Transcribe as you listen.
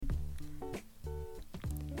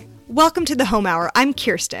Welcome to the Home Hour. I'm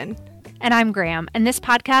Kirsten. And I'm Graham, and this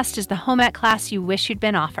podcast is the home ec class you wish you'd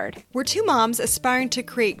been offered. We're two moms aspiring to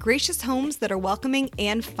create gracious homes that are welcoming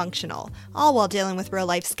and functional, all while dealing with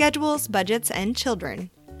real-life schedules, budgets, and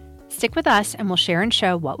children. Stick with us, and we'll share and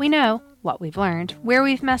show what we know, what we've learned, where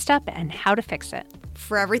we've messed up, and how to fix it.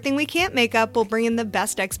 For everything we can't make up, we'll bring in the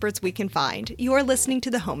best experts we can find. You're listening to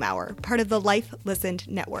the Home Hour, part of the Life Listened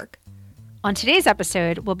Network. On today's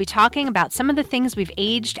episode, we'll be talking about some of the things we've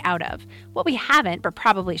aged out of, what we haven't but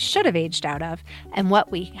probably should have aged out of, and what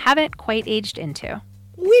we haven't quite aged into.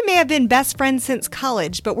 We may have been best friends since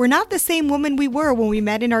college, but we're not the same woman we were when we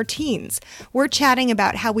met in our teens. We're chatting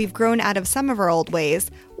about how we've grown out of some of our old ways,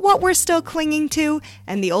 what we're still clinging to,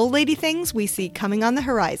 and the old lady things we see coming on the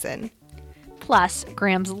horizon. Plus,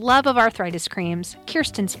 Graham's love of arthritis creams,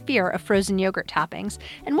 Kirsten's fear of frozen yogurt toppings,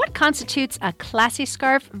 and what constitutes a classy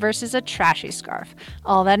scarf versus a trashy scarf.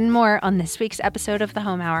 All that and more on this week's episode of the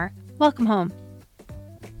Home Hour. Welcome home.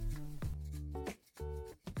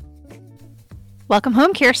 Welcome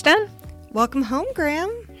home, Kirsten. Welcome home,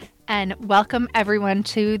 Graham. And welcome everyone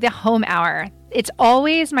to the Home Hour. It's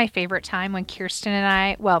always my favorite time when Kirsten and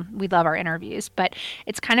I, well, we love our interviews, but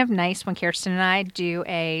it's kind of nice when Kirsten and I do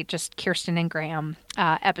a just Kirsten and Graham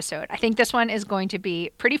episode. I think this one is going to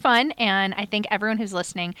be pretty fun, and I think everyone who's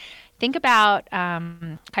listening, think about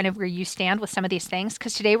kind of where you stand with some of these things,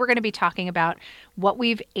 because today we're going to be talking about what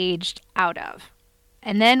we've aged out of.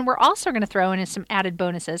 And then we're also going to throw in some added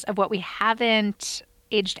bonuses of what we haven't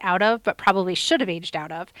aged out of, but probably should have aged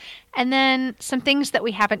out of. And then some things that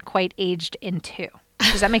we haven't quite aged into.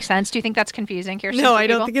 Does that make sense? Do you think that's confusing, Kirsten? No, I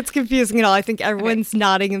don't think it's confusing at all. I think everyone's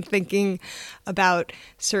nodding and thinking about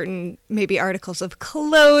certain maybe articles of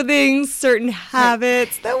clothing, certain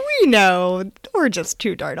habits that we know we're just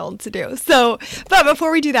too darn old to do. So, but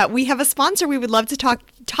before we do that, we have a sponsor we would love to talk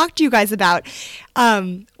to you guys about.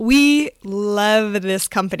 We love this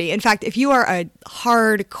company. In fact, if you are a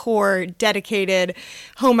hardcore, dedicated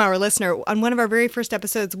Home Hour listener, on one of our very first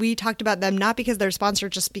episodes, we talked about them not because they're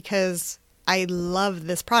sponsored, just because I love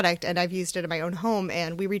this product and I've used it in my own home,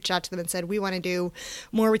 and we reached out to them and said, we want to do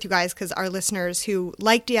more with you guys because our listeners who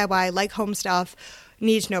like DIY, like home stuff,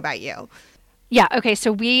 need to know about you. Yeah. Okay.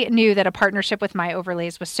 So we knew that a partnership with My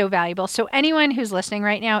Overlays was so valuable. So anyone who's listening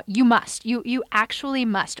right now, you actually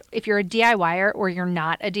must. If you're a DIYer or you're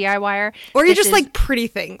not a DIYer. Or you just like pretty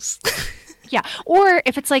things. Yeah. Or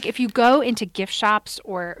if you go into gift shops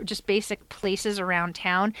or just basic places around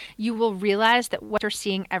town, you will realize that what you're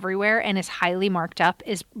seeing everywhere and is highly marked up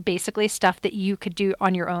is basically stuff that you could do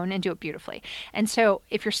on your own and do it beautifully. And so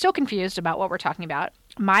if you're still confused about what we're talking about,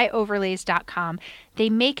 myoverlays.com, they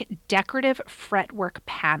make decorative fretwork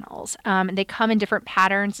panels. They come in different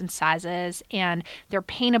patterns and sizes, and they're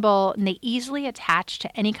paintable, and they easily attach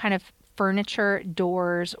to any kind of furniture,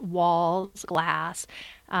 doors, walls, glass.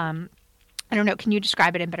 I don't know. Can you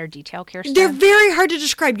describe it in better detail, Kirsten? They're very hard to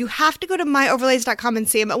describe. You have to go to myoverlays.com and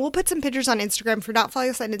see them. And we'll put some pictures on Instagram. If you're not following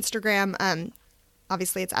us on Instagram,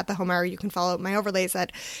 obviously it's at the Home Hour. You can follow My Overlays on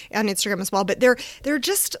Instagram as well. But they're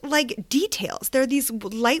just like details. They're these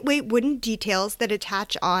lightweight wooden details that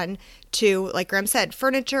attach on to, like Graham said,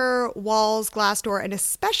 furniture, walls, glass door, and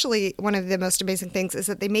especially one of the most amazing things is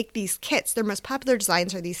that they make these kits. Their most popular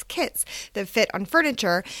designs are these kits that fit on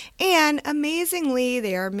furniture, and amazingly,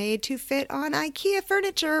 they are made to fit on IKEA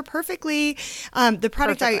furniture perfectly. The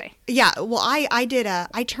product perfectly.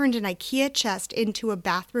 I turned an IKEA chest into a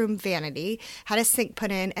bathroom vanity, had a sink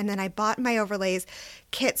put in, and then I bought My Overlays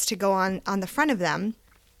kits to go on the front of them.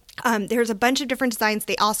 There's a bunch of different designs.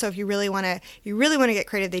 They also, if you really want to get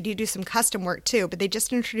creative, they do some custom work too. But they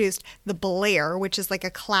just introduced the Blair, which is like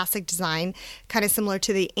a classic design, kind of similar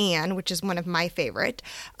to the Anne, which is one of my favorite.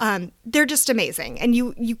 They're just amazing, and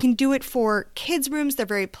you can do it for kids' rooms. They're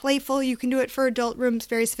very playful. You can do it for adult rooms,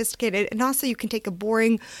 very sophisticated, and also you can take a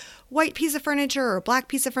boring white piece of furniture or a black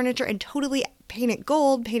piece of furniture and totally paint it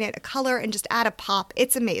gold, paint it a color, and just add a pop.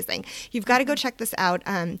 It's amazing. You've got to go check this out.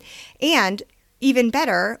 And even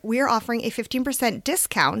better, we're offering a 15%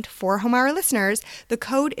 discount for Home Hour listeners. The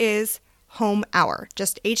code is Home Hour,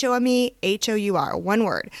 just HOMEHOUR, one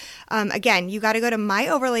word. Again, you got to go to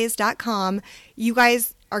myoverlays.com. You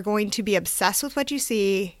guys are going to be obsessed with what you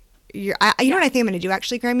see. You know what I think I'm going to do,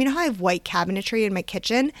 actually, Graham? You know how I have white cabinetry in my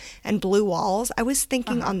kitchen and blue walls? I was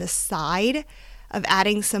thinking on the side of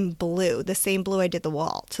adding some blue, the same blue I did the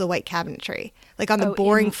wall, to the white cabinetry, like on the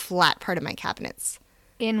boring flat part of my cabinets.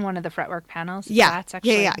 In one of the fretwork panels? Yeah. That's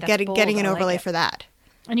actually, Getting an overlay for that.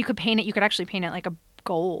 And you could paint it. You could actually paint it like a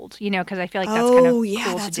gold, because I feel like that's kind of Oh, yeah,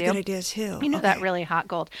 cool that's to a do. good idea too. That really hot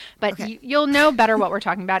gold. But Okay. you'll know better what we're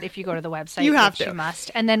talking about if you go to the website. You have which to. You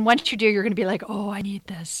must. And then once you do, you're going to be like, oh, I need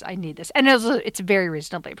this. I need this. And it's very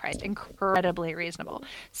reasonably priced, incredibly reasonable.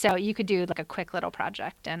 So you could do like a quick little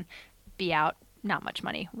project and be out not much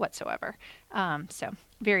money whatsoever. So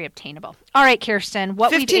very obtainable. All right, Kirsten,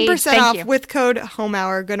 what we've 15% thank off you. with code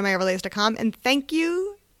HOMEHOUR. Go to myoverlays.com. And thank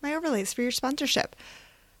you, My Overlays, for your sponsorship.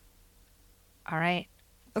 All right.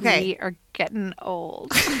 Okay. We are getting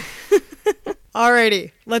old.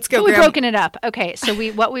 Alrighty, let's go. So we've Graham. broken it up. Okay, so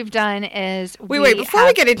what we've done is Wait, before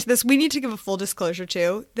we get into this, we need to give a full disclosure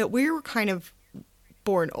too that we were kind of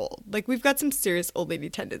born old. Like, we've got some serious old lady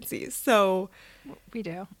tendencies. So we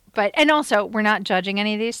do. And also, we're not judging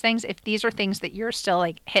any of these things. If these are things that you're still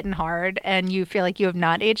like hitting hard and you feel like you have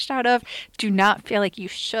not aged out of, do not feel like you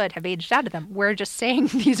should have aged out of them. We're just saying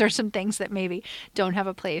these are some things that maybe don't have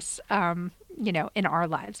a place, in our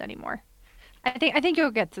lives anymore. I think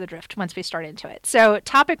you'll get to the drift once we start into it. So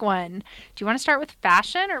topic 1, do you want to start with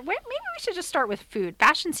fashion, or maybe we should just start with food?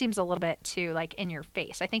 Fashion seems a little bit too like in your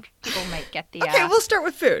face. I think people might get the. okay, we'll start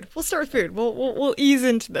with food. We'll ease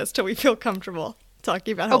into this till we feel comfortable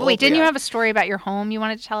talking about how. Oh, wait, didn't you are. have a story about your home you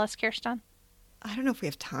wanted to tell us, Kirsten? I don't know if we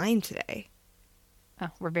have time today. Oh,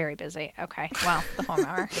 we're very busy. Okay, well, the home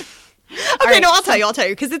hour. Okay, no, I'll tell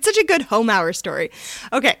you, because it's such a good home hour story.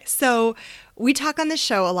 Okay, so we talk on this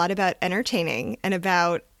show a lot about entertaining and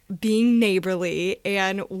about being neighborly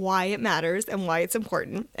and why it matters and why it's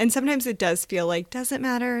important. And sometimes it does feel like, does it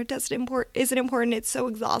matter? Is it important? It's so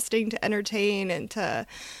exhausting to entertain and to,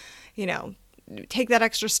 take that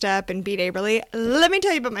extra step and be neighborly. Let me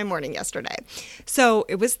tell you about my morning yesterday. So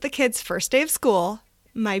it was the kids' first day of school,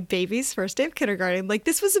 my baby's first day of kindergarten. Like,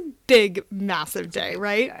 this was a big, massive day,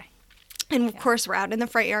 right? Okay. And of course, we're out in the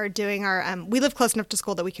front yard doing our, we live close enough to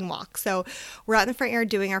school that we can walk. So we're out in the front yard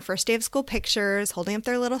doing our first day of school pictures, holding up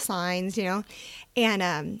their little signs,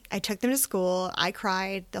 And I took them to school. I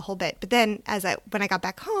cried the whole bit. But then when I got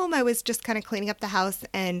back home, I was just kind of cleaning up the house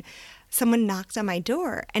and someone knocked on my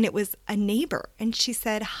door, and it was a neighbor. And she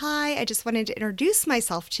said, "Hi, I just wanted to introduce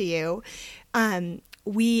myself to you.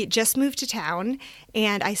 We just moved to town,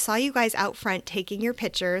 and I saw you guys out front taking your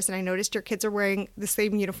pictures, and I noticed your kids are wearing the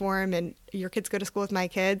same uniform, and your kids go to school with my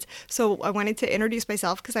kids. So I wanted to introduce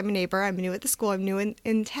myself because I'm a neighbor. I'm new at the school. I'm new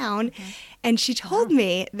in town." Mm-hmm. And she told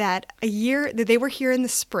me that that they were here in the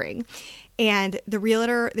spring, and the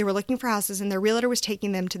realtor, they were looking for houses, and the realtor was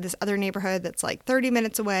taking them to this other neighborhood that's like 30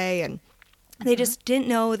 minutes away, and they just didn't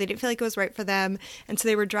know. They didn't feel like it was right for them. And so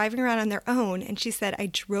they were driving around on their own. And she said, "I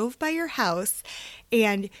drove by your house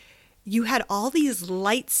and you had all these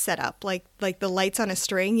lights set up, like the lights on a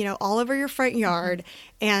string, all over your front yard.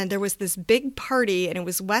 And there was this big party, and it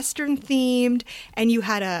was Western themed. And you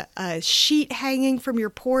had a sheet hanging from your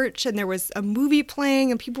porch, and there was a movie playing,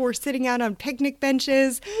 and people were sitting out on picnic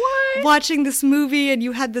benches watching this movie. And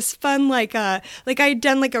you had this fun, like I had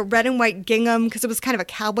done like a red and white gingham, because it was kind of a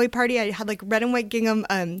cowboy party. I had like red and white gingham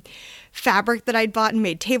fabric that I'd bought and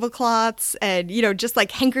made tablecloths, and just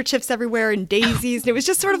like handkerchiefs everywhere and daisies, and it was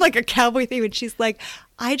just sort of like a cowboy theme." And she's like,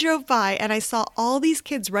 "I drove by and I saw all these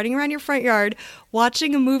kids running around your front yard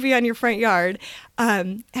watching a movie on your front yard,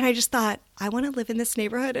 and I just thought, I want to live in this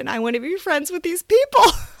neighborhood and I want to be friends with these people."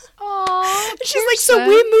 Oh, she's like, "So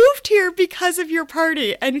we moved here because of your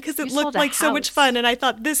party and because it looked like so much house. fun, and I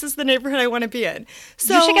thought this is the neighborhood I want to be in."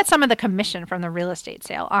 So you should get some of the commission from the real estate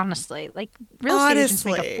sale, honestly. Like, real estate agents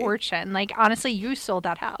make a fortune. Like, honestly, you sold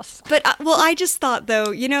that house. But, I just thought,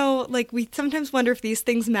 though, like, we sometimes wonder if these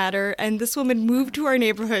things matter, and this woman moved to our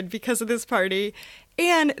neighborhood because of this party.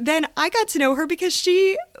 And then I got to know her because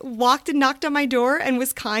she walked and knocked on my door and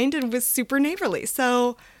was kind and was super neighborly.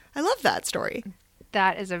 So I love that story.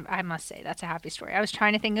 That is I must say, that's a happy story. I was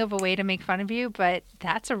trying to think of a way to make fun of you, but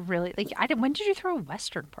that's a really, when did you throw a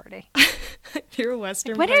Western party? You're a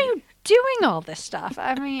Western When party. are you doing all this stuff?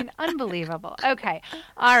 I mean, unbelievable. Okay.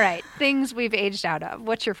 All right. Things we've aged out of.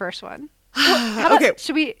 What's your first one? Okay.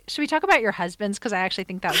 Should we talk about your husband's? Because I actually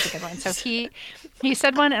think that was a good one. So he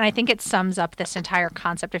said one, and I think it sums up this entire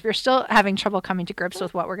concept. If you're still having trouble coming to grips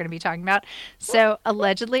with what we're going to be talking about, so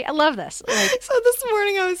allegedly, I love this. So this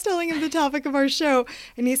morning I was telling him the topic of our show,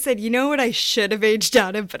 and he said, "You know what I should have aged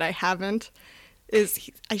out of, but I haven't, is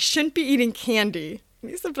I shouldn't be eating candy." And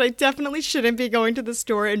he said, "But I definitely shouldn't be going to the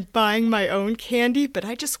store and buying my own candy, but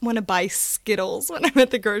I just want to buy Skittles when I'm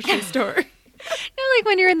at the grocery store." Like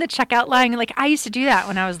when you're in the checkout line, like I used to do that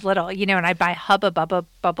when I was little, and I'd buy Hubba Bubba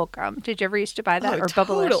bubble gum. Did you ever used to buy that? Oh, Or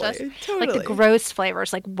Bubblicious? totally. Like the gross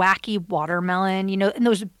flavors, like wacky watermelon, and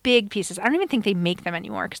those big pieces. I don't even think they make them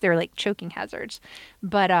anymore because they're like choking hazards.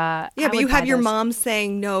 But Yeah, I but would you buy have your those. mom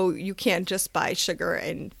saying, no, you can't just buy sugar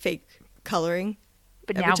and fake coloring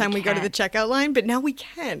But every now time we go to the can. checkout line. But now we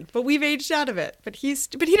can. But we've aged out of it. But he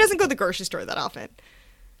doesn't go to the grocery store that often.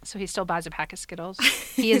 So he still buys a pack of Skittles.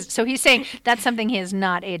 He is. So he's saying that's something he has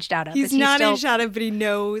not aged out of. He's is he not still aged out of, but he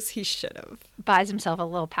knows he should have. buys himself a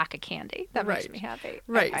little pack of candy. That makes Right. me happy.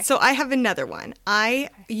 Right. Okay. So I have another one.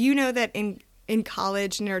 You know that in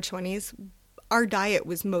college, in our 20s, our diet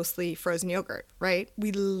was mostly frozen yogurt, right?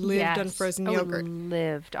 We lived on Yes. frozen Oh, yogurt.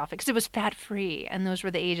 lived off it because it was fat free, and those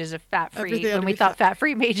were the ages of fat free Everything had when to we be thought fat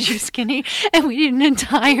free made you skinny, and we eat an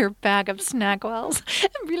entire bag of Snackwells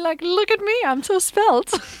and be like, "Look at me, I'm so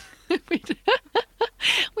svelte."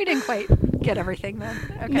 We didn't quite get everything then.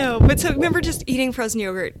 Okay. No, but so remember just eating frozen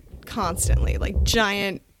yogurt constantly, like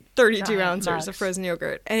giant 32 Giant ounces mugs. of frozen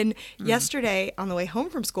yogurt. And yesterday on the way home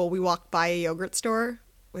from school, we walked by a yogurt store,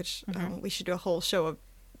 which we should do a whole show of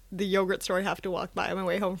the yogurt store I have to walk by on my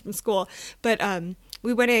way home from school. But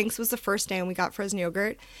we went in because it was the first day and we got frozen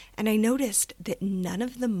yogurt. And I noticed that none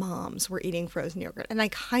of the moms were eating frozen yogurt. And I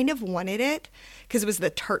kind of wanted it because it was the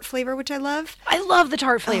tart flavor, which I love. I love the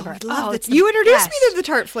tart flavor. Oh, I love it's it. the You introduced me best. to the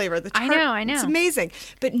tart flavor. The I tart, know. It's amazing.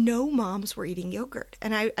 But no moms were eating yogurt.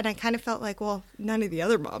 And I kind of felt like, well, none of the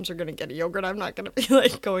other moms are going to get a yogurt. I'm not going to be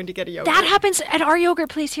like going to get a yogurt. That happens at our yogurt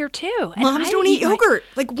place here too. And Moms I don't eat my- yogurt.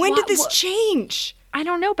 Like, when did Wha- this wha- change? I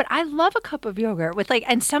don't know, but I love a cup of yogurt with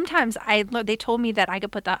and sometimes they told me that I could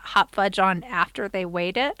put the hot fudge on after they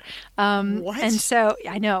weighed it. What? And so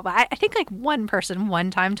I know, but I think like one person one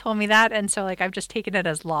time told me that, and so like I've just taken it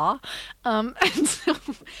as law. And so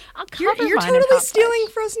I'll cover You're mine in totally hot stealing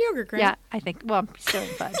fudge. frozen yogurt, Grant. Yeah, I think. Well, I'm stealing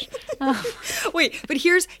fudge. Wait, but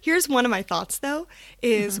here's one of my thoughts though,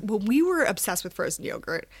 is when we were obsessed with frozen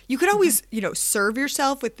yogurt, you could always, serve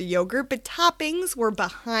yourself with the yogurt, but toppings were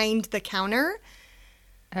behind the counter.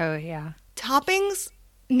 Oh yeah. Toppings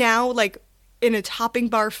now, like in a topping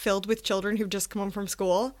bar filled with children who've just come home from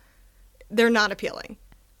school, they're not appealing.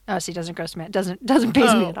 Oh, see, doesn't gross me. It doesn't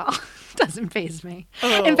faze me Oh. at all. Doesn't faze me.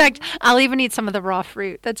 Oh. In fact, I'll even eat some of the raw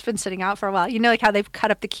fruit that's been sitting out for a while. You know, like how they've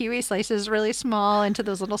cut up the kiwi slices really small into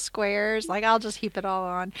those little squares. Like I'll just heap it all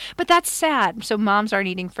on. But that's sad. So moms aren't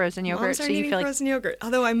eating frozen yogurt. Moms So aren't you eating feel like frozen yogurt.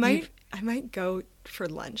 Although I might go for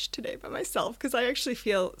lunch today by myself because I actually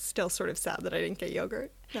feel still sort of sad that I didn't get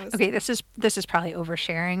yogurt. okay, this is probably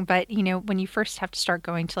oversharing, but when you first have to start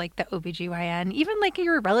going to like the OBGYN, even like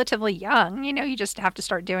you're relatively young, you just have to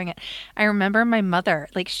start doing it. I remember my mother,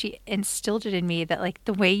 like she instilled it in me that like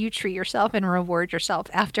the way you treat yourself and reward yourself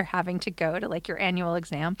after having to go to like your annual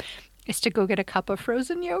exam is to go get a cup of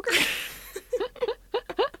frozen yogurt.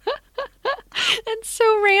 It's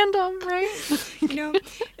so random, right?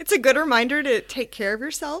 It's a good reminder to take care of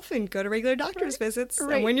yourself and go to regular doctor's visits.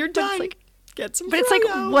 Right. And when you're But it's done, like- get some But it's like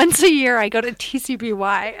Froyo. once a year I go to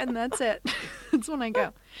TCBY and that's it. That's when I go.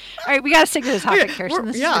 All right, we got to stick to this topic, Okay, Kirsten.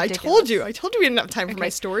 This is I ridiculous. told you we didn't have time for my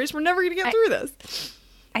stories. We're never going to get through this.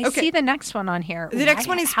 I Okay. see the next one on here. The next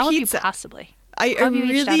one is how pizza. Have you possibly? I How have you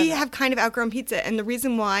aged out really of it? have kind of outgrown pizza. And the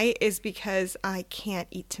reason why is because I can't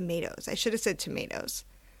eat tomatoes. I should have said tomatoes.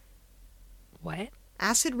 What?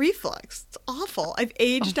 Acid reflux. It's awful. I've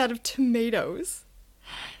aged Oh. out of tomatoes.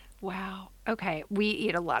 Wow. Okay, we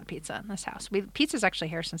eat a lot of pizza in this house. Pizza's actually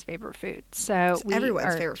Harrison's favorite food. So It's we everyone's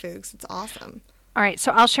are- favorite food 'cause it's awesome. All right,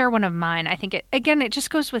 so I'll share one of mine. I think it just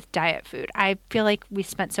goes with diet food. I feel like we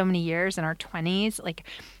spent so many years in our 20s, like,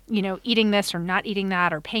 eating this or not eating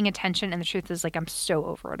that or paying attention. And the truth is, like, I'm so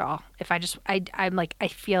over it all. If I'm like, I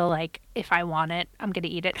feel like if I want it, I'm going to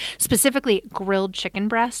eat it. Specifically, grilled chicken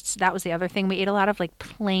breasts. That was the other thing we ate a lot of, like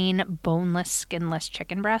plain, boneless, skinless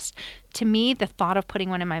chicken breasts. To me, the thought of putting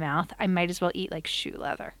one in my mouth, I might as well eat like shoe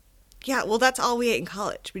leather. Yeah, well, that's all we ate in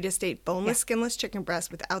college. We just ate boneless, skinless chicken breast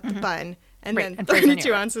without the bun, and Right, then and frozen 32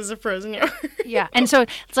 yogurt. ounces of frozen yogurt. Yeah. And so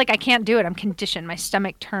it's like I can't do it. I'm conditioned. My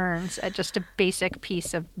stomach turns at just a basic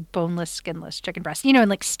piece of boneless, skinless chicken breast, and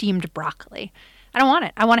like steamed broccoli. I don't want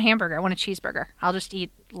it. I want a hamburger. I want a cheeseburger. I'll just eat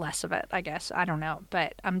less of it, I guess. I don't know.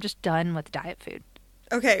 But I'm just done with diet food.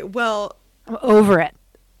 Okay, well, I'm over it.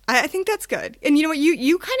 I think that's good. And you know what?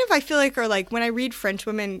 You kind of, I feel like, are like, when I read French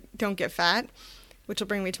women don't get fat, which will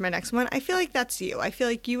bring me to my next one, I feel like that's you. I feel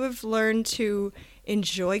like you have learned to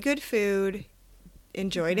enjoy good food,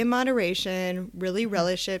 enjoy it in moderation, really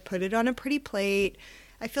relish it, put it on a pretty plate.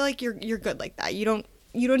 I feel like you're good like that. You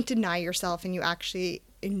don't deny yourself and you actually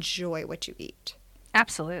enjoy what you eat.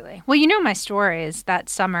 Absolutely. Well, you know my story is that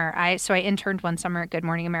summer. I interned one summer at Good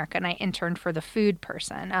Morning America, and I interned for the food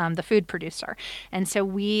person, the food producer. And so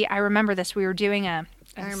I remember this. We were doing I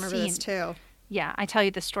a remember scene. this too. Yeah, I tell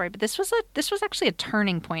you this story, but this was actually a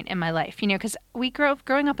turning point in my life, because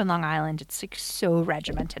growing up in Long Island, it's like so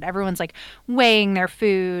regimented. Everyone's like weighing their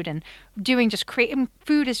food and doing just creating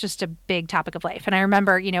food is just a big topic of life. And I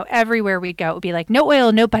remember, everywhere we'd go, it would be like no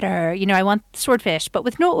oil, no butter. I want swordfish, but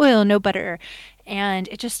with no oil, no butter. And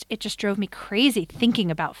it just drove me crazy thinking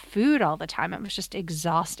about food all the time. It was just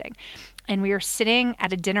exhausting. And we were sitting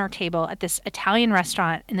at a dinner table at this Italian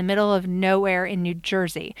restaurant in the middle of nowhere in New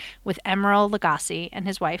Jersey with Emeril Lagasse and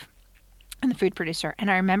his wife and the food producer.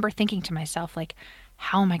 And I remember thinking to myself, like,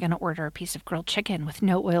 how am I going to order a piece of grilled chicken with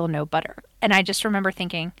no oil, no butter? And I just remember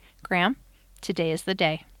thinking, Graham, today is the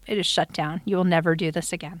day. It is shut down. You will never do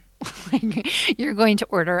this again. You're going to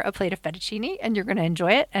order a plate of fettuccine and you're going to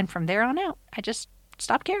enjoy it. And from there on out, I just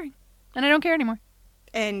stopped caring. And I don't care anymore.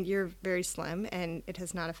 And you're very slim, and it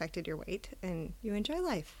has not affected your weight, and you enjoy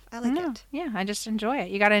life. I like it. Yeah, I just enjoy it.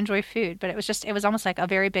 You got to enjoy food. But it was almost like a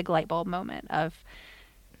very big light bulb moment of,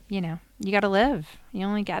 you got to live. You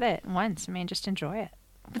only get it once. I mean, just enjoy it.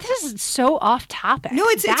 But this is so off topic. No,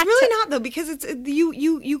 it's really not, though, because it's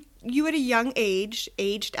you at a young age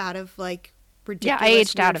aged out of like ridiculous I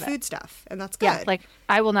aged out of food it. stuff, and that's good. Yeah, like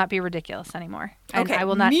I will not be ridiculous anymore. And Okay. I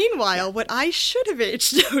will not. Meanwhile, what I should have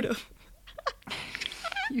aged out of.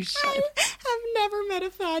 You should. I have never met a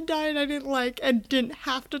fad diet I didn't like and didn't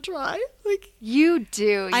have to try. Like You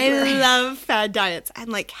do. I love fad diets, and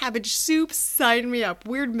like cabbage soup, sign me up.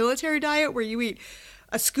 Weird military diet where you eat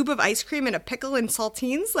a scoop of ice cream and a pickle and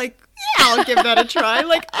saltines. Like, yeah, I'll give that a try.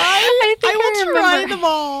 Like I will try them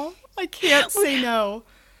all. I can't say no.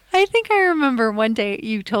 I think I remember one day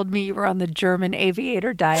you told me you were on the German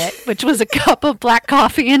aviator diet, which was a cup of black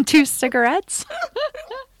coffee and 2 cigarettes.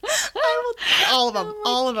 All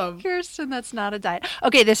of them. Kirsten, that's not a diet.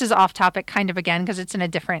 Okay, this is off topic kind of again because it's in a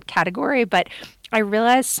different category, but I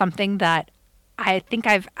realized something that I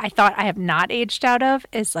thought I have not aged out of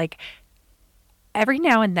is like every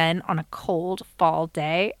now and then on a cold fall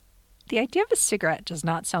day, the idea of a cigarette does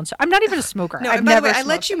not sound so. I'm not even a smoker. No, I've by the never way, I smoked.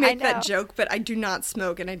 let you make that joke, but I do not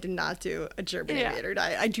smoke, and I did not do a German aviator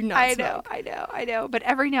diet. I do not smoke. I know. But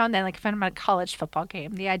every now and then, like if I'm at a college football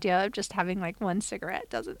game, the idea of just having like one cigarette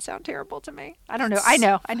doesn't sound terrible to me. I don't know. I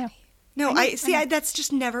know. No, that's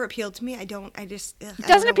just never appealed to me. It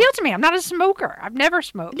doesn't appeal to me. I'm not a smoker. I've never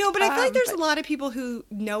smoked. No, but I feel like there's a lot of people who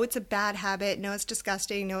know it's a bad habit, know it's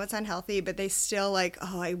disgusting, know it's unhealthy, but they still like,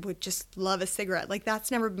 oh, I would just love a cigarette. Like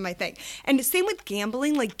that's never been my thing. And the same with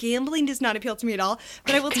gambling. Like gambling does not appeal to me at all.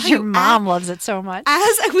 But I will tell you, your mom loves it so much.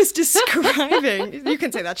 As I was describing, you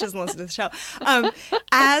can say that, she doesn't listen to the show.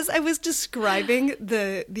 As I was describing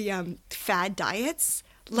the fad diets,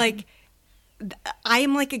 like. I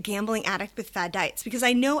am like a gambling addict with fad diets because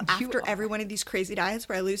I know after every one of these crazy diets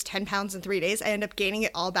where I lose 10 pounds in 3 days, I end up gaining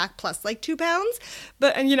it all back plus like 2 pounds.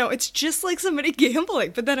 But, and it's just like somebody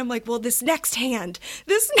gambling. But then I'm like, well, this next hand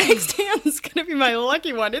is going to be my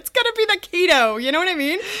lucky one. It's going to be the keto. You know what I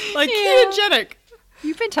mean? Like ketogenic.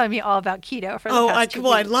 You've been telling me all about keto for the past 2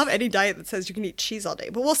 weeks. I love any diet that says you can eat cheese all day.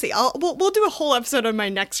 But we'll see. We'll do a whole episode on my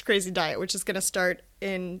next crazy diet, which is going to start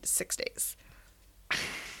in 6 days.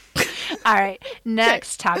 All right,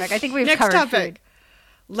 next topic. I think we've covered food.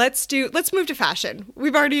 Let's move to fashion.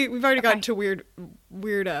 We've already gotten to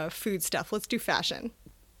weird food stuff. Let's do fashion.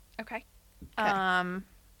 Okay. Well,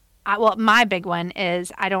 my big one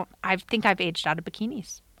is I think I've aged out of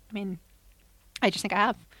bikinis. I mean, I just think I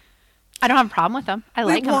have. I don't have a problem with them. I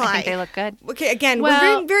like them. I think they look good. Okay, again, we're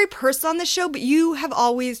very, very personal on this show, but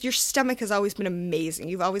your stomach has always been amazing.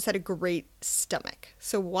 You've always had a great stomach.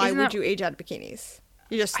 So why would you age out of bikinis?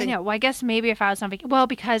 You just think... I know. Well, I guess maybe if I was on vacation. Well,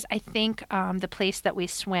 because I think the place that we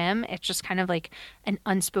swim, it's just kind of like an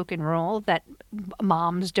unspoken rule that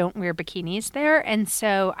moms don't wear bikinis there. And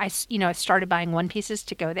so I started buying one pieces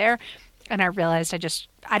to go there. And I realized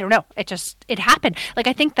I don't know. It happened. Like,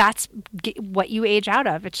 I think that's what you age out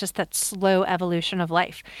of. It's just that slow evolution of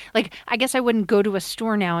life. Like, I guess I wouldn't go to a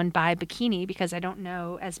store now and buy a bikini because I don't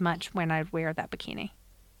know as much when I'd wear that bikini.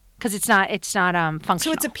 Because it's not functional.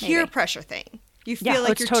 So it's a peer pressure thing. You feel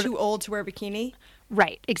like you're too old to wear a bikini?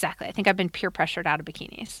 Right, exactly. I think I've been peer pressured out of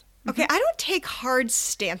bikinis. Okay, I don't take hard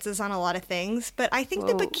stances on a lot of things, but I think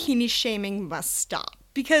the bikini shaming must stop.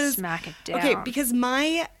 Because smack it down. Okay, because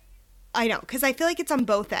I know, because I feel like it's on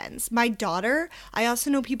both ends. My daughter, I also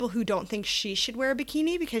know people who don't think she should wear a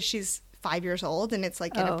bikini because she's 5 years old and it's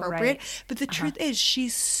like inappropriate. Right. But the truth is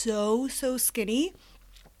she's so skinny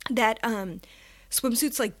that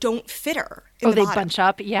swimsuits like don't fit her. Oh, they bunch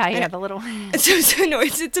up. Yeah, the little. So no,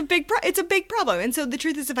 it's a big problem. And so the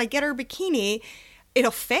truth is, if I get her a bikini,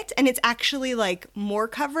 it'll fit, and it's actually like more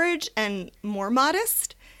coverage and more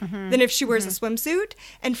modest than if she wears a swimsuit.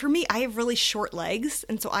 And for me, I have really short legs,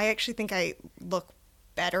 and so I actually think I look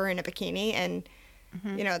better in a bikini. And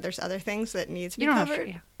you know, there's other things that needs to be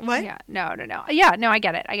covered. What? Yeah, no. Yeah, no, I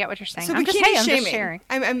get it. I get what you're saying. So I'm just sharing.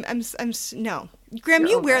 I'm no, Graham,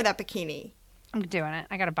 you wear that bikini. I'm doing it.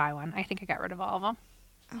 I got to buy one. I think I got rid of all of them.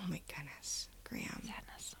 Oh my goodness, Graham.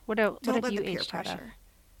 Sadness. What have you aged out of?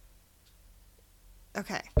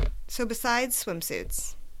 Okay, so besides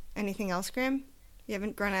swimsuits, anything else, Graham? You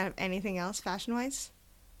haven't grown out of anything else fashion-wise?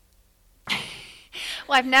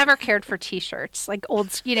 Well, I've never cared for T-shirts, like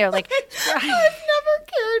old, you know, like. I've never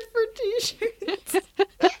cared for T-shirts.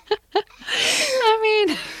 I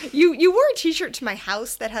mean, you wore a T-shirt to my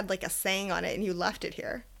house that had like a saying on it, and you left it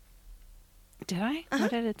here. Did I?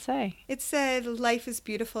 What did it say? It said "Life is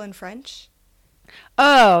beautiful" in French.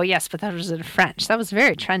 Oh yes, but that was in French. That was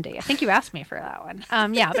very trendy. I think you asked me for that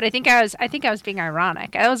one. Yeah, but I think I was being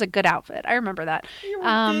ironic. That was a good outfit. I remember that. Wait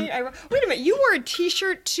a minute. You wore a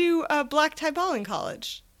T-shirt to black tie ball in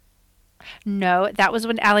college. No, that was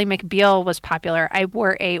when Ally McBeal was popular. I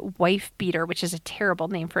wore a wife beater, which is a terrible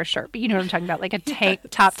name for a shirt, but you know what I'm talking about, like a tank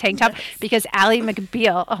top, because Ally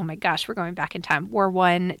McBeal, oh my gosh, we're going back in time, wore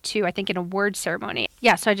one to, I think, an award ceremony.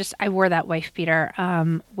 Yeah, so I wore that wife beater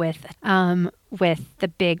with the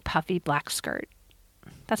big puffy black skirt.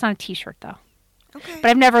 That's not a T-shirt though. Okay.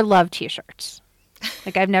 But I've never loved T-shirts.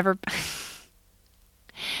 Like I've never.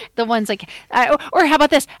 The ones like, or how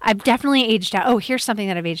about this? I've definitely aged out. Oh, here's something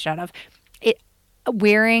that I've aged out of.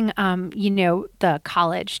 Wearing, you know, the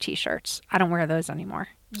college T-shirts. I don't wear those anymore.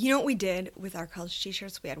 You know what we did with our college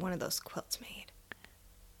T-shirts? We had one of those quilts made.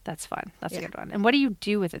 That's fun. That's a good one. And what do you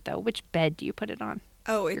do with it though? Which bed do you put it on?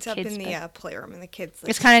 Oh, it's up in the playroom, and the kids.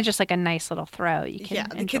 It's kind of just like a nice little throw. You can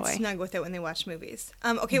the enjoy. kids snug with it when they watch movies.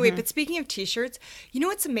 Okay, wait. But speaking of T-shirts, you know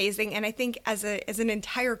what's amazing, and I think as an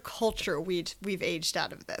entire culture, we've aged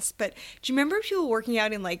out of this. But do you remember people working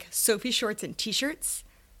out in like Sophie shorts and T-shirts?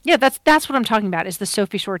 Yeah, that's what I'm talking about. Is the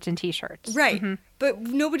Sophie shorts and T-shirts, right? But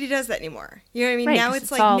nobody does that anymore. You know what I mean? Right, now it's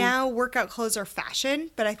like now workout clothes are fashion,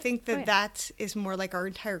 but I think that is more like our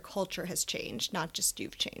entire culture has changed, not just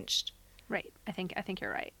you've changed. Right. I think you're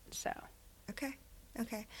right. So. Okay.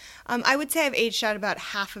 I would say I've aged out about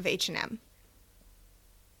half of H&M.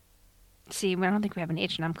 See, I don't think we have an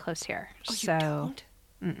H&M close here. Oh, so, you don't?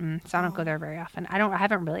 So I don't go there very often. I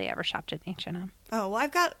haven't really ever shopped at H&M. Oh, well,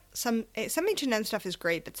 I've got some H&M stuff is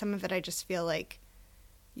great, but some of it I just feel like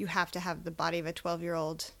you have to have the body of a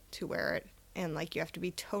 12-year-old to wear it, and like you have to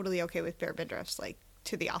be totally okay with bare midriffs, like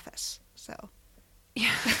to the office. So.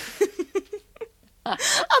 Yeah.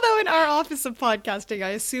 Although in our office of podcasting, I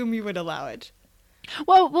assume you would allow it.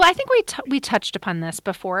 Well, I think we touched upon this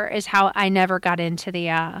before. Is how I never got into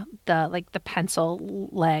the pencil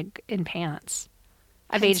leg in pants.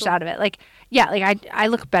 I've aged out of it. I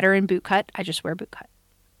look better in boot cut. I just wear boot cut.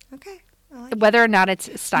 Okay. Whether or not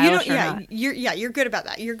it's stylish or not. You're good about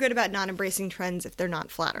that. You're good about not embracing trends if they're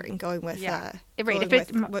not flattering. Going with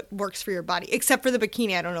what works for your body. Except for the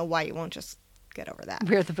bikini, I don't know why you won't just get over that.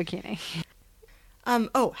 Wear the bikini.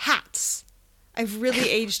 Hats. I've really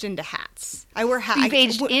aged into hats. I wear hats. You've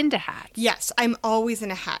aged into hats? Yes, I'm always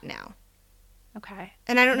in a hat now. Okay.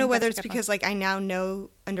 And I don't know whether it's because like I now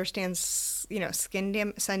understand sun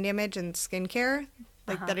damage and skincare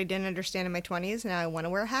that I didn't understand in my 20s. Now I want to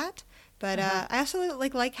wear a hat. But I also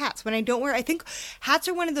like hats. When I don't wear, I think hats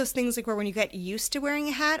are one of those things like where when you get used to wearing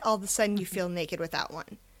a hat, all of a sudden you feel naked without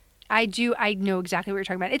one. I do. I know exactly what you're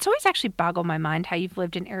talking about. It's always actually boggled my mind how you've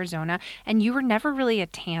lived in Arizona and you were never really a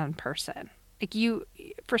tan person. Like you,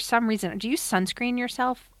 for some reason, do you sunscreen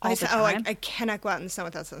yourself all the time? I cannot go out in the sun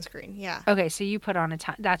without sunscreen. Yeah. Okay, so you put on a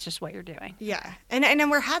ton. That's just what you're doing. Yeah, and I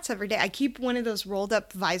wear hats every day. I keep one of those rolled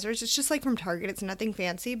up visors. It's just like from Target. It's nothing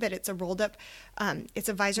fancy, but it's a rolled up. It's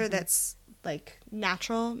a visor that's like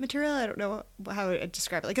natural material. I don't know how to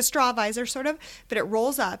describe it. Like a straw visor, sort of, but it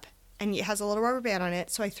rolls up and it has a little rubber band on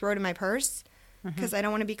it. So I throw it in my purse because I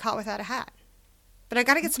don't want to be caught without a hat. But I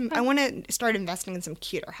gotta get some. I want to start investing in some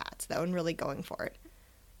cuter hats though, and really going for it.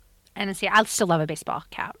 And see, I still love a baseball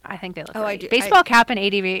cap. I think they look great. I do. Baseball cap and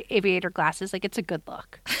aviator glasses, like it's a good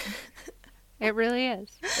look. It really is.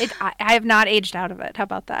 I have not aged out of it. How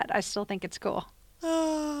about that? I still think it's cool.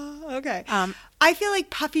 Oh, okay. I feel like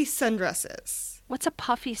puffy sundresses. What's a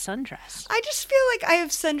puffy sundress? I just feel like I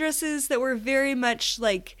have sundresses that were very much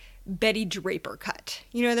like Betty Draper cut.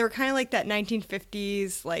 You know, they were kind of like that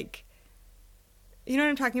 1950s like. You know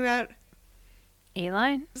what I'm talking about?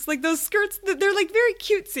 A-line? It's like those skirts, they're like very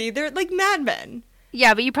cutesy. They're like Mad Men.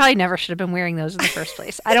 Yeah, but you probably never should have been wearing those in the first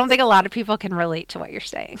place. I don't think a lot of people can relate to what you're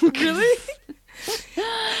saying. Really?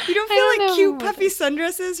 You don't feel like cute puffy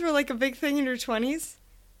sundresses were like a big thing in your 20s?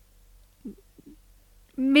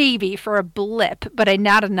 Maybe for a blip, but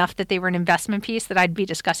not enough that they were an investment piece that I'd be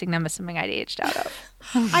discussing them as something I'd aged out of.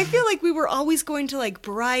 I feel like we were always going to like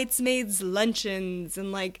bridesmaids luncheons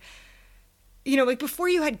and like, you know, like before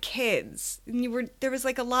you had kids, and there was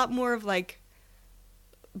like a lot more of like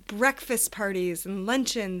breakfast parties and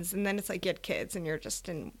luncheons, and then it's like you had kids and you're just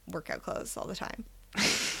in workout clothes all the time.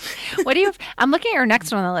 What do you have? I'm looking at your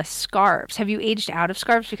next one on the list, scarves. Have you aged out of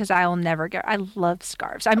scarves? Because I will never go. I love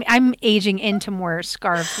scarves. I'm aging into more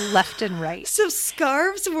scarves left and right. So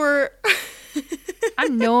scarves were...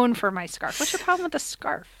 I'm known for my scarf. What's your problem with the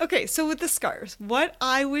scarf? Okay, so with the scarves, what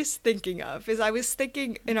I was thinking of is I was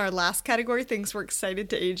thinking in our last category, things we're excited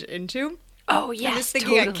to age into. Oh, yes, I was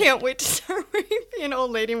thinking totally. I can't wait to start being an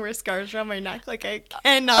old lady and wear scarves around my neck. Like I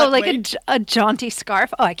cannot Oh, like wait. a jaunty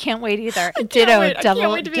scarf? Oh, I can't wait either. I Ditto, can't wait. I double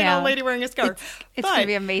can't wait to be an down. old lady wearing a scarf. It's But going to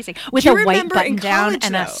be amazing. With do you a white remember button in down college,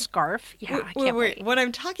 and a though? scarf. Yeah, I can't wait. What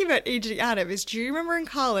I'm talking about aging out of is, do you remember in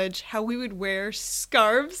college how we would wear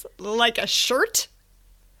scarves like a shirt?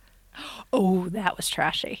 Oh, that was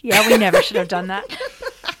trashy. Yeah, we never should have done that.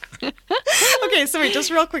 Okay, so wait,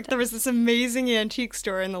 just real quick. There was this amazing antique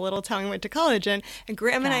store in the little town we went to college in, and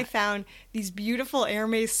Graham and I found these beautiful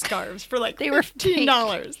Hermes scarves for like They were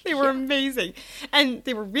 $15. They were amazing. And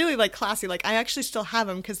they were really like classy. Like I actually still have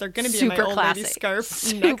them because they're going to be in my Super old classy. lady scarf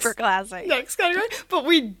Super classy. next category. But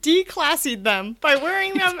we declassied them by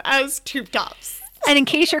wearing them as tube tops. And in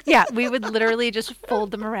case we would literally just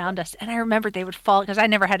fold them around us. And I remember they would fall because I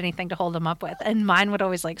never had anything to hold them up with. And mine would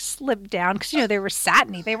always like slip down because, they were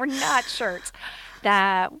satiny. They were not shirts.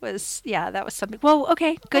 That was something. Well,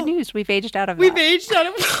 okay, good news. We've aged out of that. We've aged out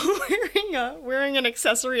of wearing an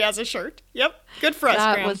accessory as a shirt. Yep, good for us,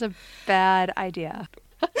 That Graham. was a bad idea.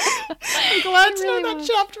 I'm glad to know that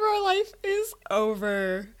chapter of our life is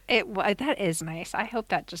over. That is nice. I hope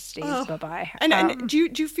that just stays bye-bye. And do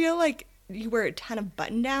you feel like you wear a ton of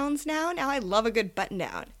button downs now? Now I love a good button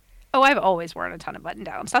down. Oh, I've always worn a ton of button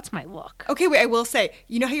downs. That's my look. Okay, wait, I will say,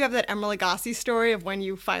 you know how you have that Emeril Lagasse story of when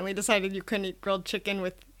you finally decided you couldn't eat grilled chicken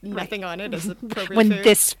with nothing on it as appropriate When food?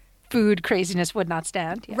 this food craziness would not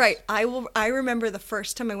stand. Yes. Right. I remember the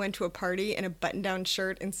first time I went to a party in a button-down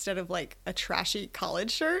shirt instead of like a trashy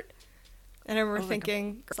college shirt. And I remember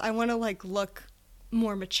thinking, I want to like look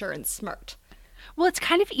more mature and smart. Well, it's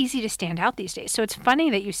kind of easy to stand out these days. So it's funny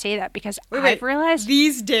that you say that because Wait, I've realized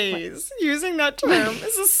these days, using that term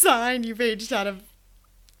is a sign you've aged out of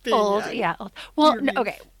being old. young. Yeah. Old. Well, You're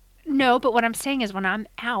okay. No, but what I'm saying is when I'm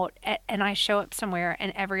out and I show up somewhere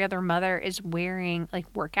and every other mother is wearing like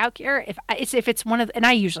workout gear, if it's one of, and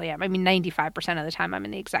I usually am, I mean, 95% of the time I'm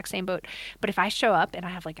in the exact same boat. But if I show up and I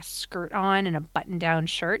have like a skirt on and a button down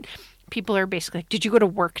shirt, people are basically like, did you go to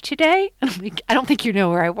work today? And I'm like, I don't think you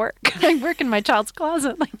know where I work. I work in my child's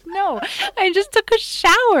closet. Like, no, I just took a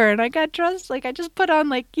shower and I got dressed. Like I just put on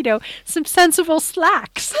like, some sensible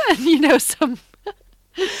slacks and, some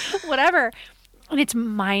whatever. And it's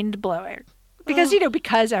mind blowing because,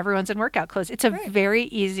 because everyone's in workout clothes. It's a very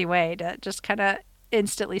easy way to just kind of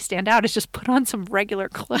instantly stand out is just put on some regular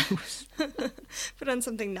clothes. Put on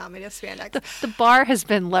something not made of spandex. The bar has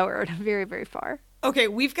been lowered very, very far. Okay,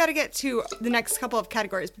 we've got to get to the next couple of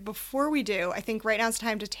categories. But before we do, I think right now it's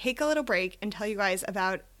time to take a little break and tell you guys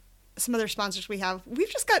about some other sponsors we have.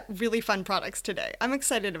 We've just got really fun products today. I'm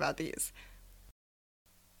excited about these.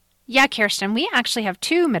 Yeah, Kirsten, we actually have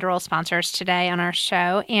 2 mid-roll sponsors today on our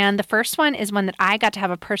show. And the first one is one that I got to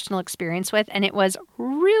have a personal experience with, and it was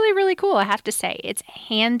really, really cool, I have to say. It's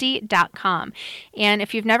Handy.com. And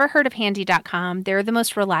if you've never heard of Handy.com, they're the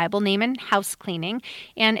most reliable name in house cleaning.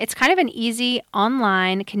 And it's kind of an easy,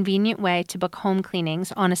 online, convenient way to book home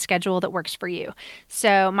cleanings on a schedule that works for you.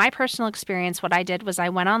 So my personal experience, what I did was I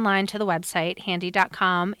went online to the website,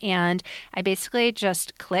 Handy.com, and I basically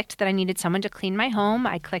just clicked that I needed someone to clean my home.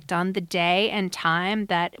 I clicked on the day and time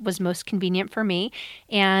that was most convenient for me,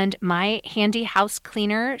 and my Handy house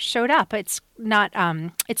cleaner showed up. It's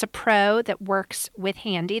a pro that works with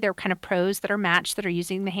Handy. They're kind of pros that are matched that are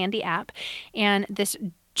using the Handy app, and this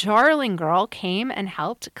darling girl came and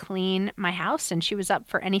helped clean my house, and she was up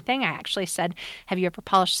for anything. I actually said, have you ever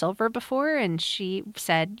polished silver before? And she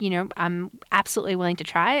said, I'm absolutely willing to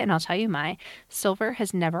try, and I'll tell you, my silver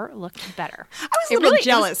has never looked better. I was a little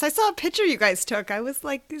jealous. I saw a picture you guys took. I was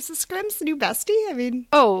like, is this Graham's new bestie? I mean...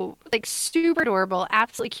 Oh, like super adorable,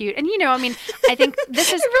 absolutely cute. And, I think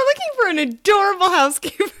this is... We're looking for an adorable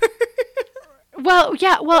housekeeper. Well,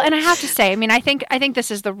 yeah. Well, and I have to say, I mean, I think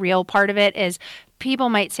this is the real part of it is people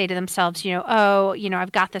might say to themselves, oh,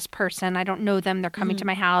 I've got this person. I don't know them. They're coming to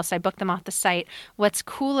my house. I booked them off the site. What's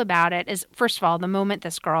cool about it is, first of all, the moment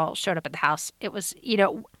this girl showed up at the house, it was,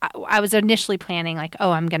 I was initially planning like,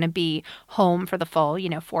 oh, I'm going to be home for the full,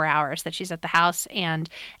 4 hours that she's at the house. And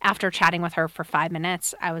after chatting with her for 5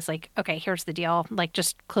 minutes, I was like, okay, here's the deal. Like,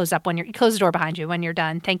 just close the door behind you when you're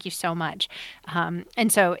done. Thank you so much.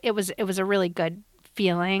 And so it was a really good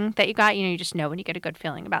feeling that you got. You just know when you get a good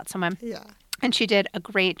feeling about someone. Yeah. And she did a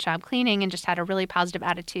great job cleaning and just had a really positive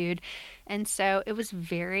attitude. And so it was a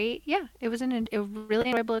really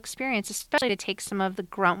enjoyable experience, especially to take some of the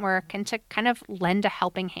grunt work and to kind of lend a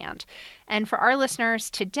helping hand. And for our listeners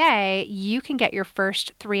today, you can get your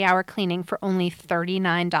first 3-hour cleaning for only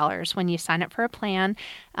 $39 when you sign up for a plan.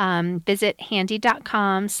 Visit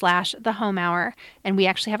handy.com/thehomehour. And we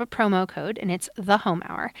actually have a promo code, and it's the home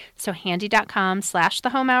hour. So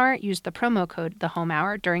handy.com/thehomehour. Use the promo code the home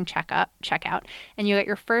hour during checkout, and you get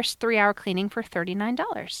your first 3-hour cleaning for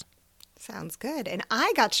 $39. Sounds good. And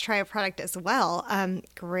I got to try a product as well.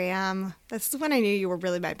 Graham, this is when I knew you were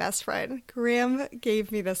really my best friend. Graham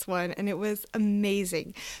gave me this one, and it was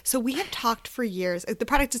amazing. So we have talked for years. The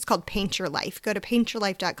product is called Paint Your Life. Go to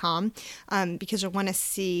paintyourlife.com because you'll want to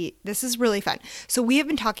see. This is really fun. So we have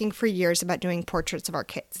been talking for years about doing portraits of our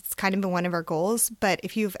kids. It's kind of been one of our goals. But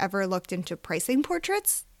if you've ever looked into pricing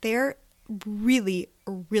portraits, they're really,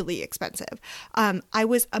 really expensive. I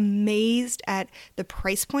was amazed at the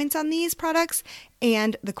price points on these products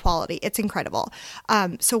and the quality. It's incredible.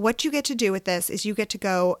 So what you get to do with this is you get to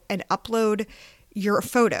go and upload your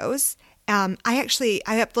photos. I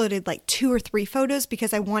uploaded like 2 or 3 photos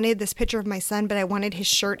because I wanted this picture of my son, but I wanted his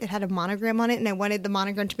shirt. It had a monogram on it, and I wanted the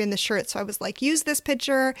monogram to be in the shirt. So I was like, use this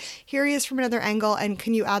picture. Here he is from another angle, and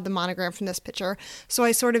can you add the monogram from this picture? So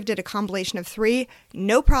I sort of did a compilation of 3.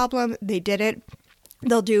 No problem. They did it.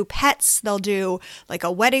 They'll do pets. They'll do like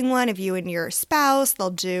a wedding one of you and your spouse. They'll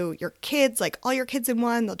do your kids, like all your kids in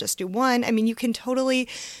one. They'll just do one. I mean, you can totally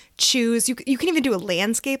choose. You can even do a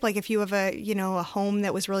landscape, like if you have a home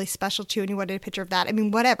that was really special to you and you wanted a picture of that. I mean,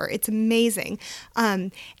 whatever. It's amazing.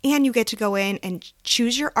 And you get to go in and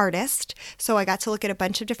choose your artist. So I got to look at a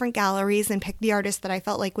bunch of different galleries and pick the artist that I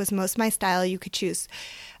felt like was most my style. You could choose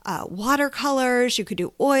watercolors, you could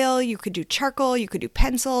do oil, you could do charcoal, you could do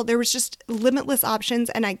pencil. There was just limitless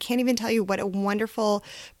options, and I can't even tell you what a wonderful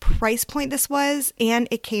price point this was. And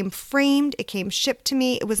it came framed, it came shipped to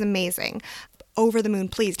me. It was amazing. Over the moon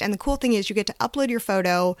pleased. And the cool thing is you get to upload your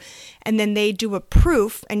photo, and then they do a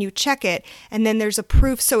proof and you check it, and then there's a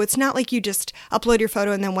proof. So it's not like you just upload your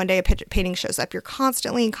photo and then one day a painting shows up. You're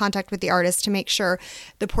constantly in contact with the artist to make sure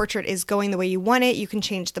the portrait is going the way you want it. You can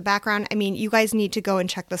change the background. I mean, you guys need to go and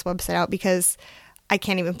check this website out because I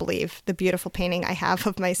can't even believe the beautiful painting I have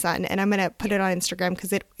of my son, and I'm going to put it on Instagram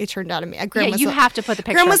because it turned out amazing. You have to put the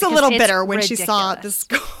picture. Graham was a little bitter when she saw this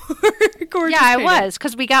gorgeous Yeah, I painting. was,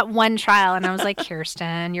 because we got one trial, and I was like,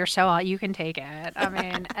 Kirsten, you're so you can take it. I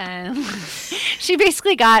mean, and she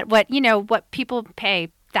basically got what people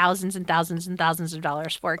pay thousands and thousands and thousands of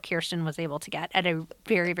dollars for. Kirsten was able to get at a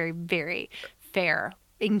very, very, very fair,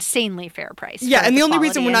 insanely fair price. Yeah, and the only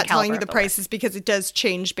reason we're not telling you caliber the price is because it does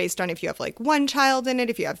change based on if you have like one child in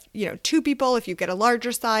it, if you have 2 people, if you get a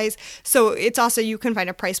larger size. So it's also, you can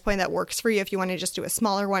find a price point that works for you if you want to just do a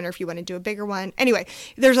smaller one or if you want to do a bigger one. Anyway,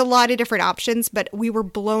 there's a lot of different options, but we were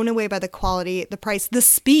blown away by the quality, the price, the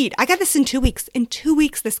speed. I got this in 2 weeks. In 2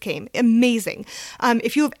 weeks this came. Amazing.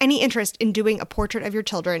 If you have any interest in doing a portrait of your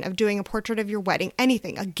children, of doing a portrait of your wedding,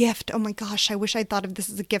 anything, a gift. Oh my gosh, I wish I thought of this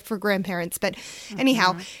as a gift for grandparents. But anyhow,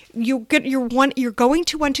 you're going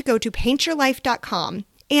to want to go to paintyourlife.com,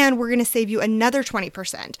 and we're going to save you another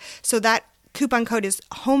 20%. So that coupon code is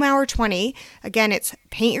HOMEHOUR20. Again, it's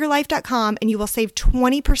paintyourlife.com, and you will save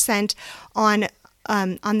 20% on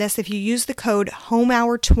this if you use the code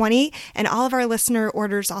HOMEHOUR20, and all of our listener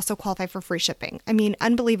orders also qualify for free shipping. I mean,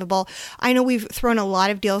 unbelievable. I know we've thrown a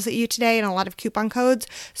lot of deals at you today and a lot of coupon codes,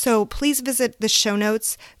 so please visit the show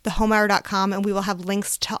notes, thehomehour.com, and we will have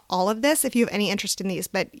links to all of this if you have any interest in these.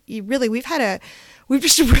 But we've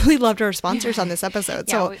just really loved our sponsors on this episode.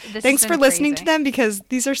 So thanks for listening to them, because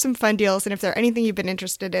these are some fun deals, and if they're anything you've been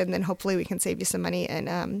interested in, then hopefully we can save you some money,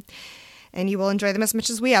 and you will enjoy them as much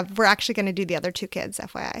as we have. We're actually going to do the other 2 kids,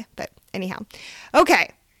 FYI. But anyhow.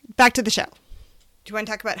 Okay, back to the show. Do you want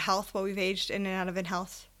to talk about health, what we've aged in and out of in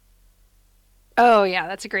health? Oh, yeah,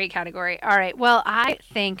 that's a great category. All right. Well, I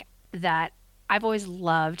think that I've always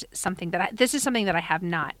loved something this is something that I have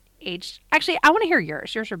not aged. Actually, I want to hear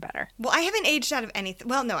yours. Yours are better. Well, I haven't aged out of anything.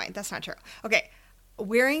 Well, no, that's not true. Okay.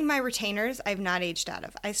 Wearing my retainers, I've not aged out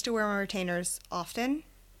of. I still wear my retainers often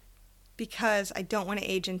because I don't want to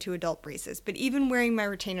age into adult braces. But even wearing my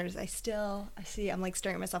retainers, I see, I'm like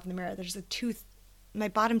staring at myself in the mirror. There's a tooth, my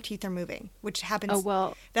bottom teeth are moving, which happens. Oh,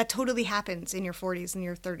 well. That totally happens in your 40s and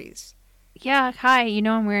your 30s. Yeah, hi. You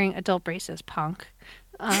know I'm wearing adult braces, punk.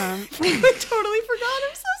 I totally forgot.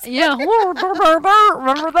 I'm so sorry. Yeah.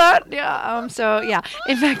 Remember that? Yeah. So, yeah.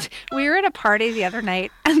 In fact, we were at a party the other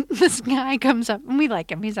night, and this guy comes up, and we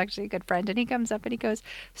like him. He's actually a good friend. And he comes up and he goes,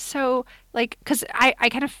 so, like, because I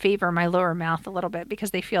kind of favor my lower mouth a little bit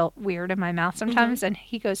because they feel weird in my mouth sometimes. Mm-hmm. And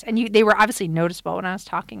he goes, and they were obviously noticeable when I was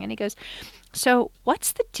talking. And he goes, so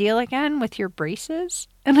what's the deal again with your braces?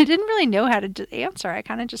 And I didn't really know how to answer. I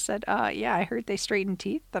kind of just said, yeah, I heard they straighten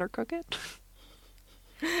teeth that are crooked.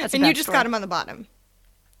 And you just got them on the bottom.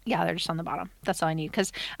 Yeah, they're just on the bottom. That's all I need.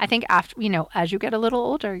 Because I think after, as you get a little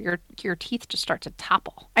older, your teeth just start to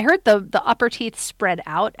topple. I heard the upper teeth spread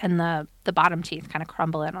out and the bottom teeth kind of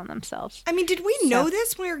crumble in on themselves. I mean, did we know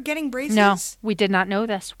this when we were getting braces? No, we did not know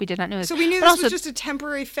this. So we knew this was just a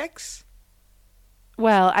temporary fix?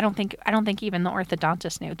 Well, I don't think even the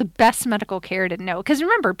orthodontist knew. The best medical care didn't know. Because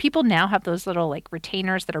remember, people now have those little like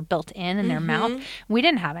retainers that are built in their mouth. We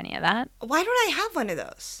didn't have any of that. Why don't I have one of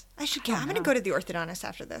those? I'm going to go to the orthodontist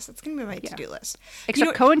after this. That's going to be my to-do list.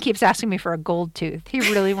 Except Cohen keeps asking me for a gold tooth. He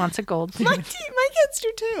really wants a gold tooth. My kids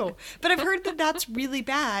do too. But I've heard that that's really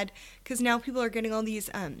bad because now people are getting all these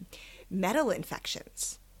metal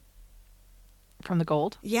infections. From the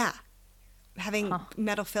gold? Yeah. Having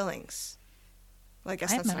metal fillings. Well, I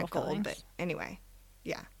guess that's not gold, fillings. But anyway,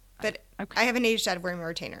 yeah. But I haven't aged out of wearing my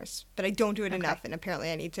retainers, but I don't do it enough, and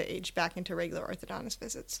apparently I need to age back into regular orthodontist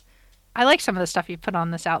visits. I like some of the stuff you put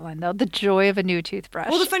on this outline, though. The joy of a new toothbrush.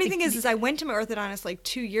 Well, the funny thing is I went to my orthodontist like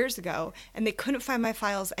 2 years ago, and they couldn't find my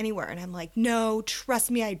files anywhere. And I'm like, no,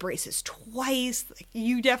 trust me, I had braces twice. Like,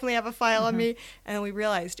 you definitely have a file on me. And then we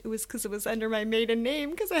realized it was because it was under my maiden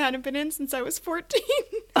name because I hadn't been in since I was 14.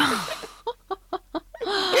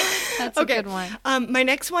 That's a good one. My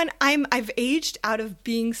next one, I've aged out of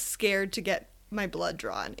being scared to get my blood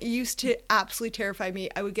drawn. It used to absolutely terrify me.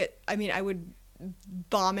 I would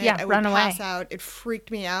vomit. I would pass out. It freaked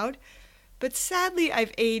me out. But sadly,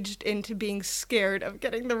 I've aged into being scared of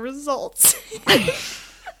getting the results.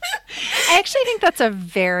 I actually think that's a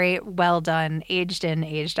very well done, aged in,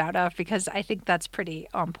 aged out of, because I think that's pretty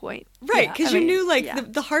on point. Right, because you knew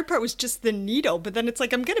the hard part was just the needle, but then it's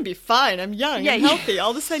like, I'm going to be fine. I'm young. I'm healthy.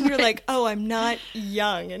 All of a sudden you're like, oh, I'm not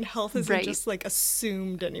young, and health isn't just like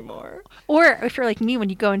assumed anymore. Or if you're like me, when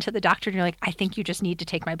you go into the doctor and you're like, I think you just need to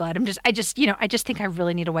take my blood. I just think I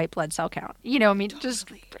really need a white blood cell count.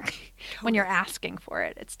 Totally. When you're asking for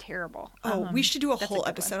it, it's terrible. Oh, we should do a whole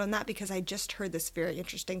episode on that because I just heard this very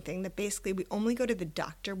interesting thing that basically we only go to the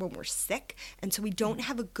doctor when we're sick, and so we don't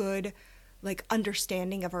have a good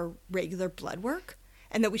understanding of our regular blood work,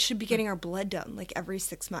 and that we should be getting our blood done like every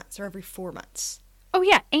 6 months or every 4 months. Oh,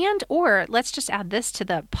 yeah. Or let's just add this to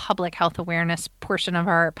the public health awareness portion of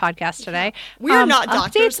our podcast today. We are not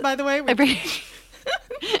doctors, by the way.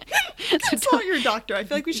 Consult your doctor. I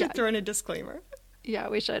feel like we should throw in a disclaimer. Yeah,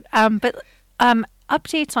 we should. But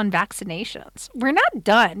updates on vaccinations. We're not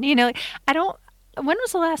done. When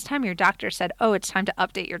was the last time your doctor said, oh, it's time to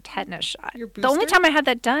update your tetanus shot? Your booster? The only time I had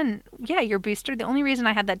that done, your booster. The only reason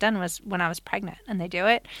I had that done was when I was pregnant, and they do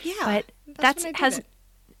it. Yeah, but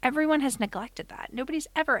everyone has neglected that. Nobody's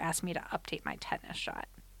ever asked me to update my tetanus shot.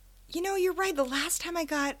 You're right. The last time I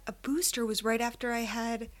got a booster was right after I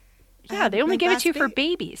had. Yeah, they only give it to you for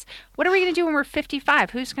babies. What are we going to do when we're 55?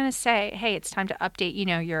 Who's going to say, hey, it's time to update,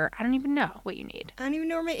 I don't even know what you need. I don't even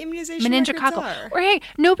know where my immunization records are. Or, hey,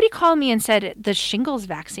 nobody called me and said the shingles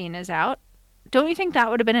vaccine is out. Don't you think that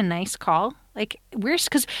would have been a nice call? We're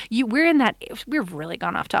in that, we've really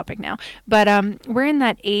gone off topic now, but we're in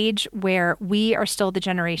that age where we are still the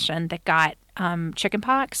generation that got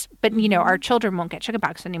chickenpox, but, our children won't get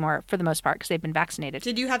chickenpox anymore for the most part because they've been vaccinated.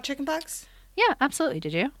 Did you have chickenpox? Yeah, absolutely.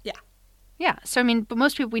 Did you? Yeah. Yeah. So, but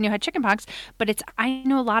most people we knew had chickenpox, but I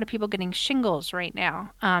know a lot of people getting shingles right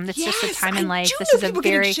now. That's just a time in life. This is a very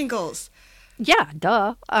getting shingles. Yeah,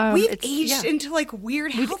 duh. We've aged into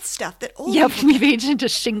weird health stuff that old people we've aged into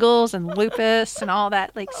shingles and lupus and all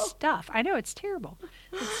that stuff. I know, it's terrible.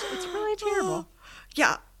 It's really terrible.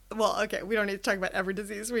 Yeah. Well, okay, we don't need to talk about every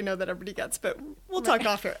disease we know that everybody gets, but we'll talk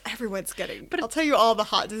off here. Everyone's getting. But I'll tell you all the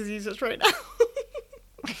hot diseases right now.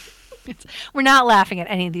 We're not laughing at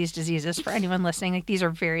any of these diseases for anyone listening. Like, these are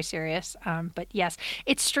very serious. But yes,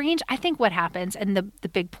 it's strange. I think what happens, and the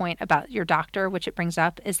big point about your doctor, which it brings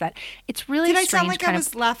up, is that it's really Did I strange. sound like I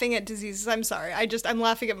was laughing at diseases? I'm sorry. I'm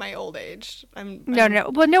laughing at my old age.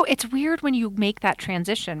 No. Well, no, it's weird when you make that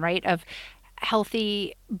transition, right? Of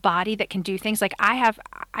healthy body that can do things like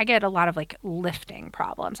I get a lot of like lifting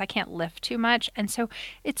problems. I can't lift too much. And so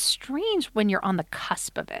it's strange when you're on the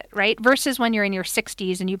cusp of it, right? Versus when you're in your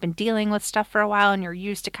 60s and you've been dealing with stuff for a while and you're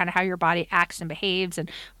used to kind of how your body acts and behaves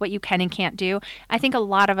and what you can and can't do. I think a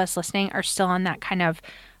lot of us listening are still on that kind of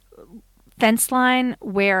fence line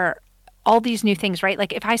where all these new things, right?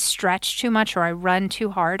 Like if I stretch too much or I run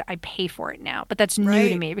too hard, I pay for it now. But that's new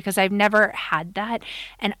to me because I've never had that.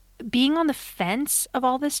 And being on the fence of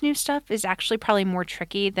all this new stuff is actually probably more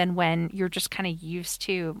tricky than when you're just kind of used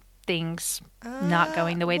to things not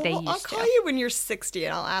going the way they used to. I'll call you when you're 60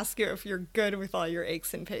 and I'll ask you if you're good with all your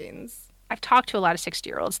aches and pains. I've talked to a lot of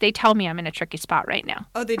 60-year-olds. They tell me I'm in a tricky spot right now.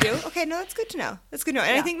 Oh, they do? Okay, no, that's good to know. That's good to know.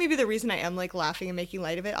 And I think maybe the reason I am like laughing and making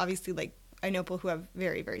light of it, obviously, like I know people who have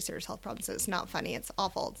very, very serious health problems, so it's not funny. It's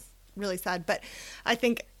awful. It's really sad. But I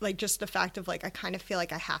think like just the fact of like I kind of feel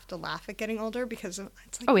like I have to laugh at getting older because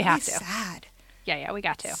it's like we really have to. sad. Yeah, we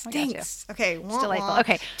got to. Stinks. Okay, it's delightful.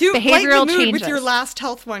 Okay, do behavioral lighten the mood changes with your last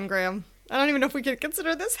health one, Graham. I don't even know if we could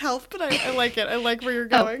consider this health, but I like it. I like where you're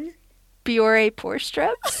going. Biore pore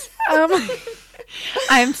strips.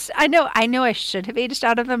 I know I should have aged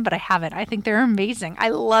out of them, but I haven't. I think they're amazing. I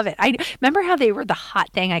love it. I remember how they were the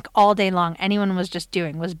hot thing, like all day long. Anyone was just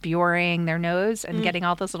doing was Bioreing their nose and getting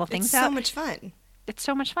all those little things out. It's so much fun. It's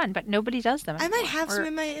so much fun, but nobody does them anymore. I might have some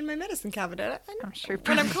in my medicine cabinet. I'm sure.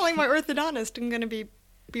 When I'm calling my orthodontist, I'm going to be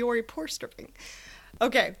Biore pore stripping.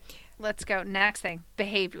 Okay. Let's go. Next thing,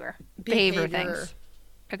 behavior things.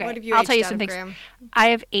 Okay, what have you I'll tell you aged some out of, things. Graham? I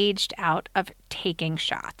have aged out of taking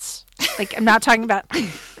shots. Like, I'm not talking about. Not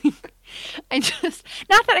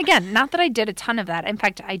that I did a ton of that. In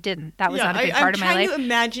fact, I didn't. That was not a big part of my life. I'm trying to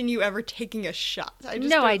imagine you ever taking a shot.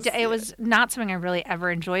 It was not something I really ever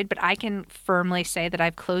enjoyed, but I can firmly say that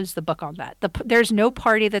I've closed the book on that. There's no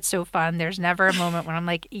party that's so fun. There's never a moment when I'm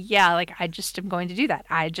like, yeah, like I just am going to do that.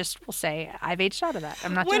 I just will say I've aged out of that.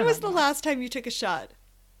 I'm not doing that. When was the last time you took a shot?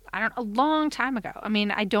 A long time ago. I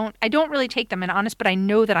mean, I don't really take them, and honest, but I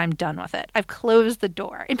know that I'm done with it. I've closed the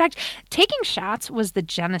door. In fact, taking shots was the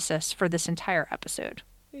genesis for this entire episode.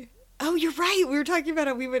 Oh, you're right. We were talking about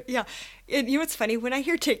it. And you know what's funny? When I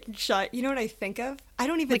hear taking shot, you know what I think of? I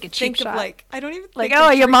don't even think of I don't even think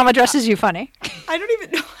of your mama dresses you funny. I don't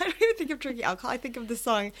even think of drinking alcohol. I think of the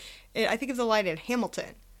song. I think of the line in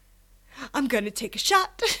Hamilton. I'm gonna take a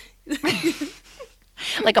shot.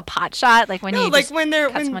 Like a pot shot, like when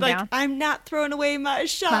I'm not throwing away my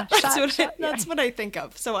shot. That's what I think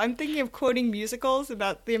of. So I'm thinking of quoting musicals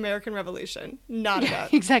about the American Revolution, not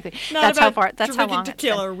about exactly. That's how long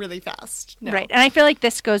tequila really fast. No. Right, and I feel like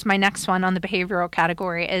this goes. My next one on the behavioral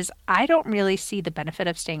category is I don't really see the benefit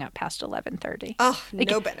of staying up past 11:30. Oh,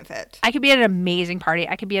 no benefit. I could be at an amazing party.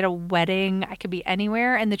 I could be at a wedding. I could be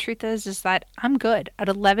anywhere, and the truth is that I'm good at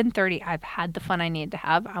 11:30. I've had the fun I need to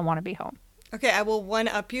have. I want to be home. Okay, I will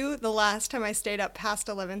one-up you. The last time I stayed up past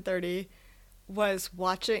 11:30 was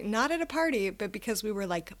watching, not at a party, but because we were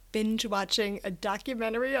like binge watching a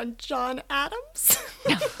documentary on John Adams.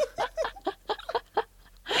 And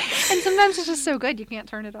sometimes it's just so good you can't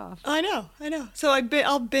turn it off. I know. So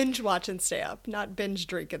I'll binge watch and stay up, not binge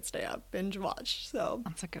drink and stay up. Binge watch. So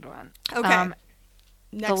that's a good one. Okay.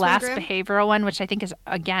 The last behavioral one, which I think is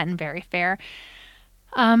again very fair.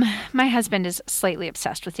 My husband is slightly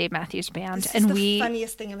obsessed with Dave Matthews Band, this is the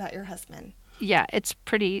funniest thing about your husband. Yeah, it's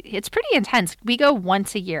pretty intense. We go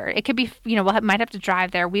once a year. It could be, might have to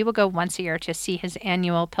drive there. We will go once a year to see his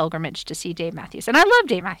annual pilgrimage to see Dave Matthews. And I love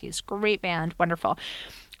Dave Matthews. Great band. Wonderful.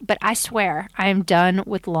 But I swear I am done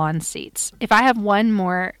with lawn seats. If I have one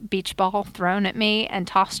more beach ball thrown at me and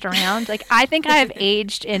tossed around, like I think I have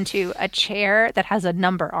aged into a chair that has a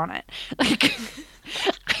number on it. Like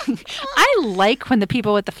I like when the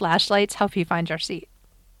people with the flashlights help you find your seat.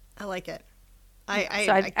 I like it.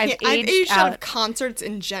 I've aged out of concerts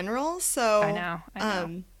in general, so I know.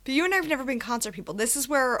 But you and I have never been concert people. This is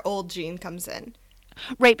where our old Gene comes in.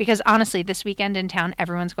 Right, because honestly, this weekend in town,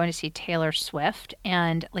 everyone's going to see Taylor Swift,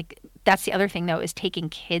 and like that's the other thing though is taking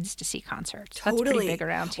kids to see concerts. Totally. That's pretty big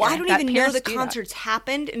around here. Well, I don't even know the concerts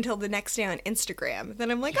happened until the next day on Instagram. Then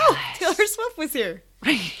I'm like, oh, Taylor Swift was here.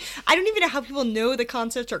 Right. I don't even know how people know the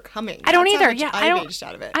concerts are coming. I don't either. Yeah, I've aged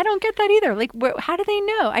out of it. I don't get that either. Like, how do they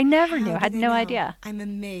know? I never knew. I had no idea. I'm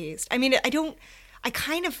amazed. I mean, I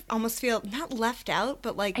kind of almost feel not left out,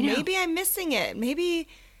 but like maybe I'm missing it. Maybe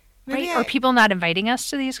Maybe Right? Or people not inviting us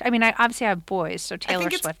to these. I mean, I obviously have boys, so Taylor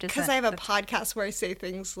Swift is because I have a podcast where I say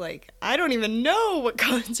things like, I don't even know what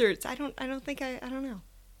concerts. I don't know. I don't know.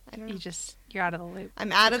 You're out of the loop.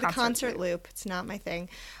 I'm out of the concert loop. It's not my thing.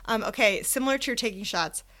 Okay, similar to your taking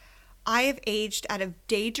shots, I have aged out of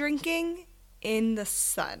day drinking in the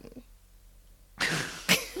sun.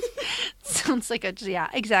 Sounds like yeah,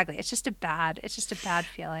 exactly. It's just a bad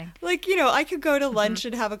feeling. Like, you know, I could go to lunch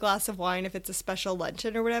and have a glass of wine if it's a special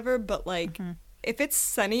luncheon or whatever, but like, if it's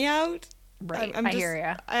sunny out, right? I hear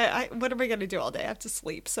you. What am I gonna do all day? I have to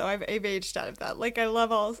sleep, so I've aged out of that. Like, I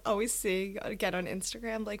love always seeing again on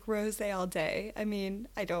Instagram like rosé all day. I mean,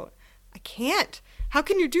 I can't. How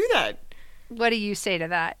can you do that? What do you say to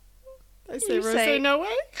that? I say rosé, no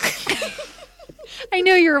way. I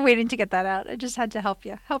know you were waiting to get that out. I just had to help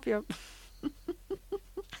you.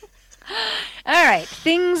 All right.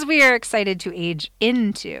 Things we are excited to age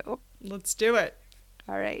into. Let's do it.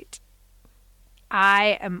 All right.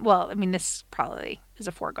 This probably is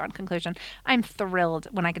a foregone conclusion. I'm thrilled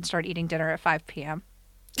when I can start eating dinner at 5 p.m.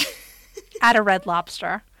 at a Red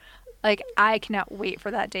Lobster. Like, I cannot wait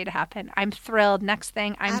for that day to happen. I'm thrilled. Next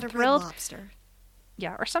thing, I'm thrilled. Red Lobster.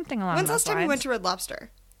 Yeah, or something along When's those lines. When's last time you went to Red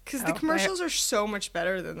Lobster? Because the commercials are so much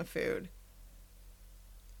better than the food.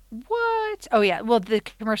 What? Oh, yeah. Well, the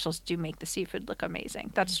commercials do make the seafood look amazing.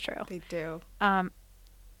 That's true. They do.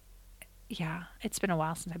 Yeah, it's been a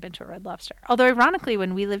while since I've been to a Red Lobster. Although, ironically,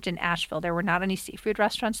 when we lived in Asheville, there were not any seafood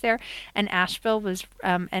restaurants there. And Asheville was,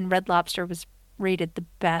 and Red Lobster was rated the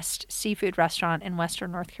best seafood restaurant in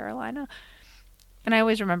Western North Carolina. And I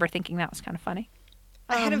always remember thinking that was kind of funny.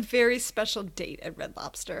 I had a very special date at Red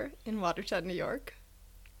Lobster in Watertown, New York.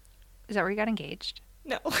 Is that where you got engaged?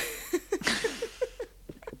 No. All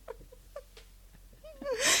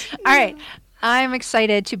right. I'm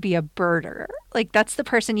excited to be a birder. Like, that's the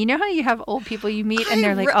person. You know how you have old people you meet and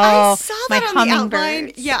they're like, I saw my that on the outline.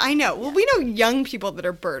 hummingbirds. Yeah, I know. Well, we know young people that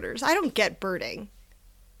are birders. I don't get birding.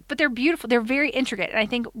 But they're beautiful. They're very intricate. And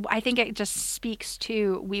I think it just speaks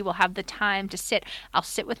to we will have the time to sit. I'll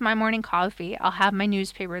sit with my morning coffee. I'll have my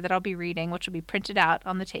newspaper that I'll be reading, which will be printed out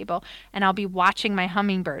on the table. And I'll be watching my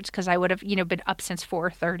hummingbirds because I would have, been up since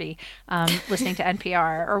 4:30 listening to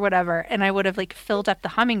NPR or whatever. And I would have filled up the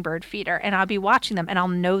hummingbird feeder and I'll be watching them and I'll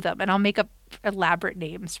know them and I'll make up elaborate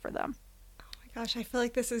names for them. Oh my gosh, I feel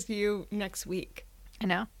like this is you next week. I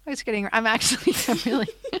know. I'm really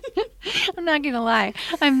I'm not gonna lie.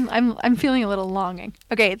 I'm feeling a little longing.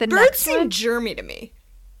 Okay, the birds next seem one. germy to me.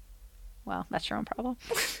 Well, that's your own problem.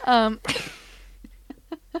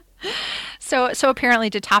 So apparently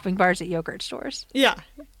to topping bars at yogurt stores. Yeah.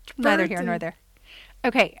 Neither here nor there.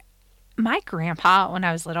 Okay. My grandpa, when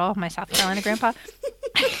I was little, my South Carolina grandpa.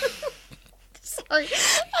 Sorry.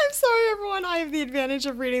 I'm sorry, everyone. I have the advantage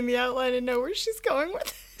of reading the outline and know where she's going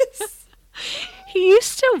with this. He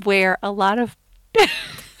used to wear a lot of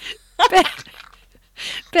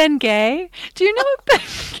Ben Gay. Do you know what Ben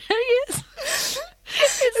Gay is?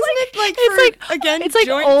 It's like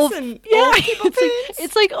old, old people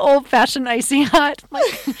it's like old fashioned icy hot. Like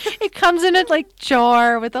it comes in a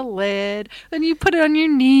jar with a lid. Then you put it on your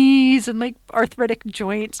knees and arthritic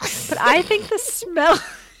joints. But I think the smell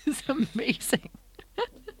is amazing.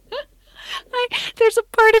 There's a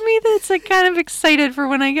part of me that's kind of excited for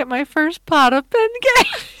when I get my first pot of Ben Gay.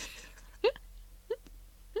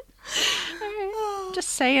 Right. Just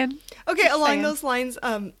saying. Okay, along those lines,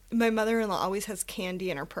 my mother-in-law always has candy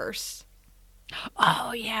in her purse.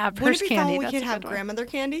 Oh yeah, purse Wouldn't it be candy. fun we could have grandmother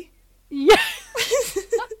candy? Yeah.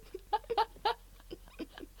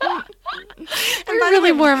 We're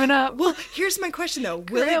really warming up. Well, here's my question though: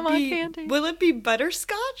 candy. Will it be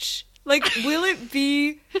butterscotch? Will it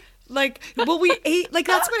be? Will we age?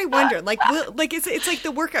 That's what I wonder. It's like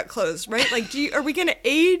the workout clothes, right? Are we gonna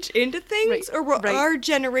age into things, or will our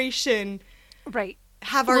generation,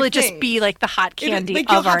 have our will it things? Just be the hot candy you'll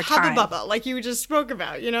of have our time? Hubba Bubba, like you just spoke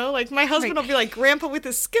about, my husband will be like Grandpa with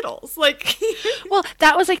his Skittles, Well,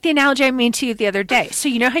 that was the analogy I made to you the other day. So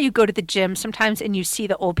you know how you go to the gym sometimes and you see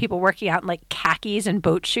the old people working out in khakis and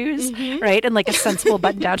boat shoes, right? And a sensible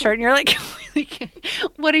button-down shirt, and you're like,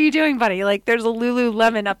 what are you doing, buddy? There's a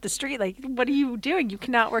Lululemon up the street. What are you doing? You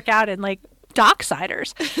cannot work out in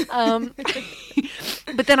Docksiders.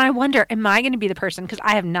 But then I wonder, am I going to be the person, because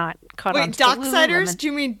I have not caught on to Docksiders? Do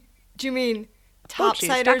you mean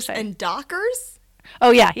topsiders and dockers?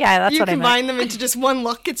 Oh yeah, that's what I meant. You combine them into just one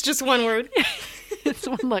look. It's just one word. It's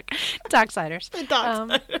one look. Docksiders.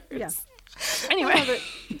 Docksiders. Yeah. Anyway,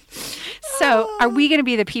 so are we going to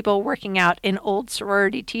be the people working out in old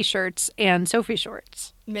sorority T-shirts and Sophie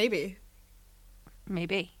shorts? Maybe. No,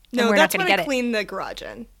 we're that's not when I clean the garage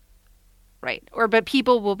in. Right. But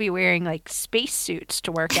people will be wearing like space suits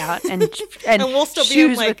to work out and And we'll still be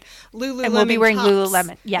in like Lululemon and we'll be wearing tops.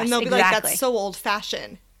 Lululemon. Yes, and they'll be exactly. like, that's so old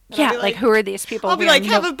fashioned. Yeah, like who are these people? I'll be like,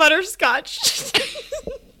 have a butterscotch.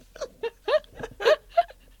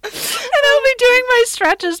 And I'll be doing my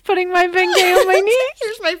stretches, putting my Bengay on my knees.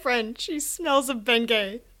 Here's my friend. She smells of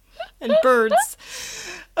Bengay and birds.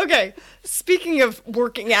 Okay, speaking of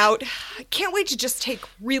working out, I can't wait to just take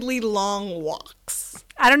really long walks.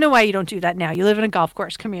 I don't know why you don't do that now. You live in a golf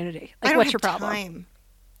course community. Like, what's your problem? Time.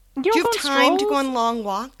 You Do you don't have go time to strolls? go on long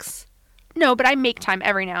walks? No, but I make time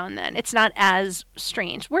every now and then. It's not as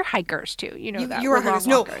strange. We're hikers too. You know that. You are We're hikers.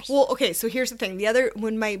 long No. walkers. Well, okay, so here's the thing.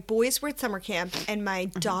 When my boys were at summer camp and my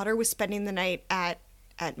daughter was spending the night at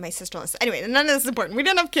my sister-in-law's. Anyway, none of this is important. We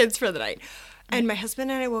didn't have kids for the night. And my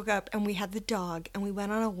husband and I woke up and we had the dog and we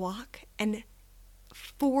went on a walk, and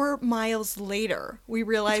 4 miles later we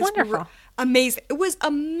realized we were amazing. It was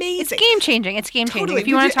amazing. It's game changing. It's game changing. Totally. If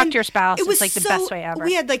you want to talk And to your spouse, it was it's like the best way ever.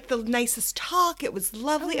 We had like the nicest talk. It was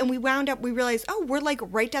lovely. And we realized, oh, we're like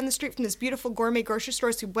right down the street from this beautiful gourmet grocery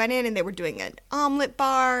store. So we went in and they were doing an omelet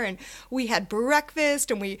bar and we had breakfast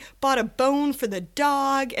and we bought a bone for the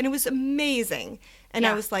dog and it was amazing. And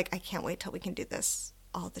I was like, I can't wait till we can do this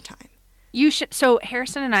all the time. You should. So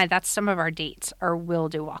Harrison and I, that's some of our dates, or we'll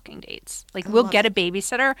do walking dates. Like we'll get a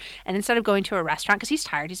babysitter, and instead of going to a restaurant, because he's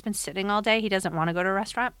tired, he's been sitting all day, he doesn't want to go to a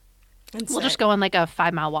restaurant. We'll just go on like a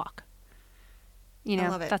 5-mile walk. You know, I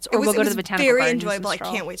love it. Or we'll go to the botanical very gardens. Very enjoyable. I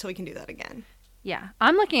stroll. can't wait till we can do that again. Yeah,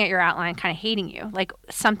 I'm looking at your outline, kind of hating you. Like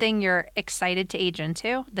something you're excited to age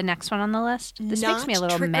into. The next one on the list. This makes me a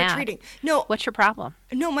little mad. No, what's your problem?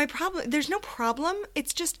 No, my problem. There's no problem.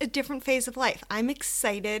 It's just a different phase of life. I'm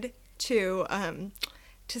excited to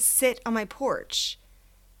sit on my porch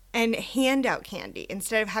and hand out candy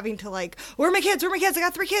instead of having to like, where are my kids? I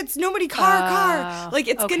got 3 kids. Nobody car. Like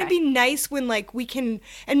it's going to be nice when like we can,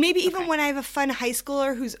 and maybe even when I have a fun high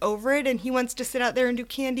schooler who's over it and he wants to sit out there and do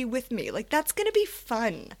candy with me. Like that's going to be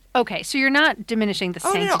fun. Okay, so you're not diminishing the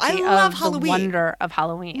sanctity I love of Halloween. The wonder of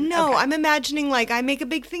Halloween. No, okay. I'm imagining like I make a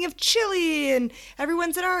big thing of chili and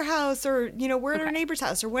everyone's at our house or, you know, we're at our neighbor's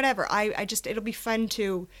house or whatever. I just, it'll be fun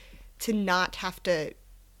to not have to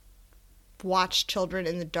watch children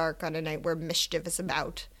in the dark on a night where mischief is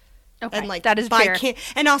about. Okay, and like that is fair.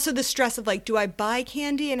 And also the stress of like, do I buy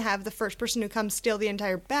candy and have the first person who comes steal the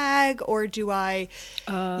entire bag, or do I,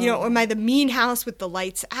 you know, or am I the mean house with the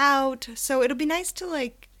lights out? So it'll be nice to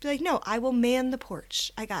like be like, no, I will man the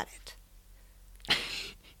porch. I got it.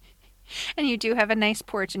 And you do have a nice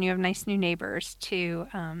porch, and you have nice new neighbors too.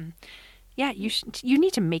 Yeah, you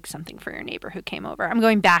need to make something for your neighbor who came over. I'm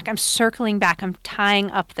going back. I'm circling back. I'm tying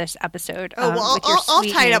up this episode. With your I'll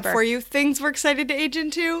tie it up neighbor. for you. Things we're excited to age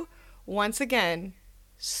into. Once again,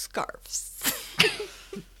 scarves.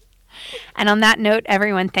 And on that note,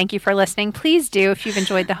 everyone, thank you for listening. Please do, if you've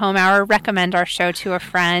enjoyed the Home Hour, recommend our show to a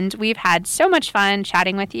friend. We've had so much fun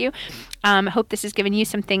chatting with you. Hope this has given you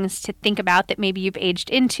some things to think about that maybe you've aged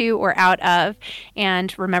into or out of.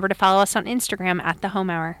 And remember to follow us on Instagram at the Home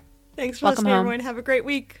Hour. Thanks for Welcome listening, home. everyone. Have a great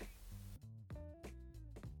week.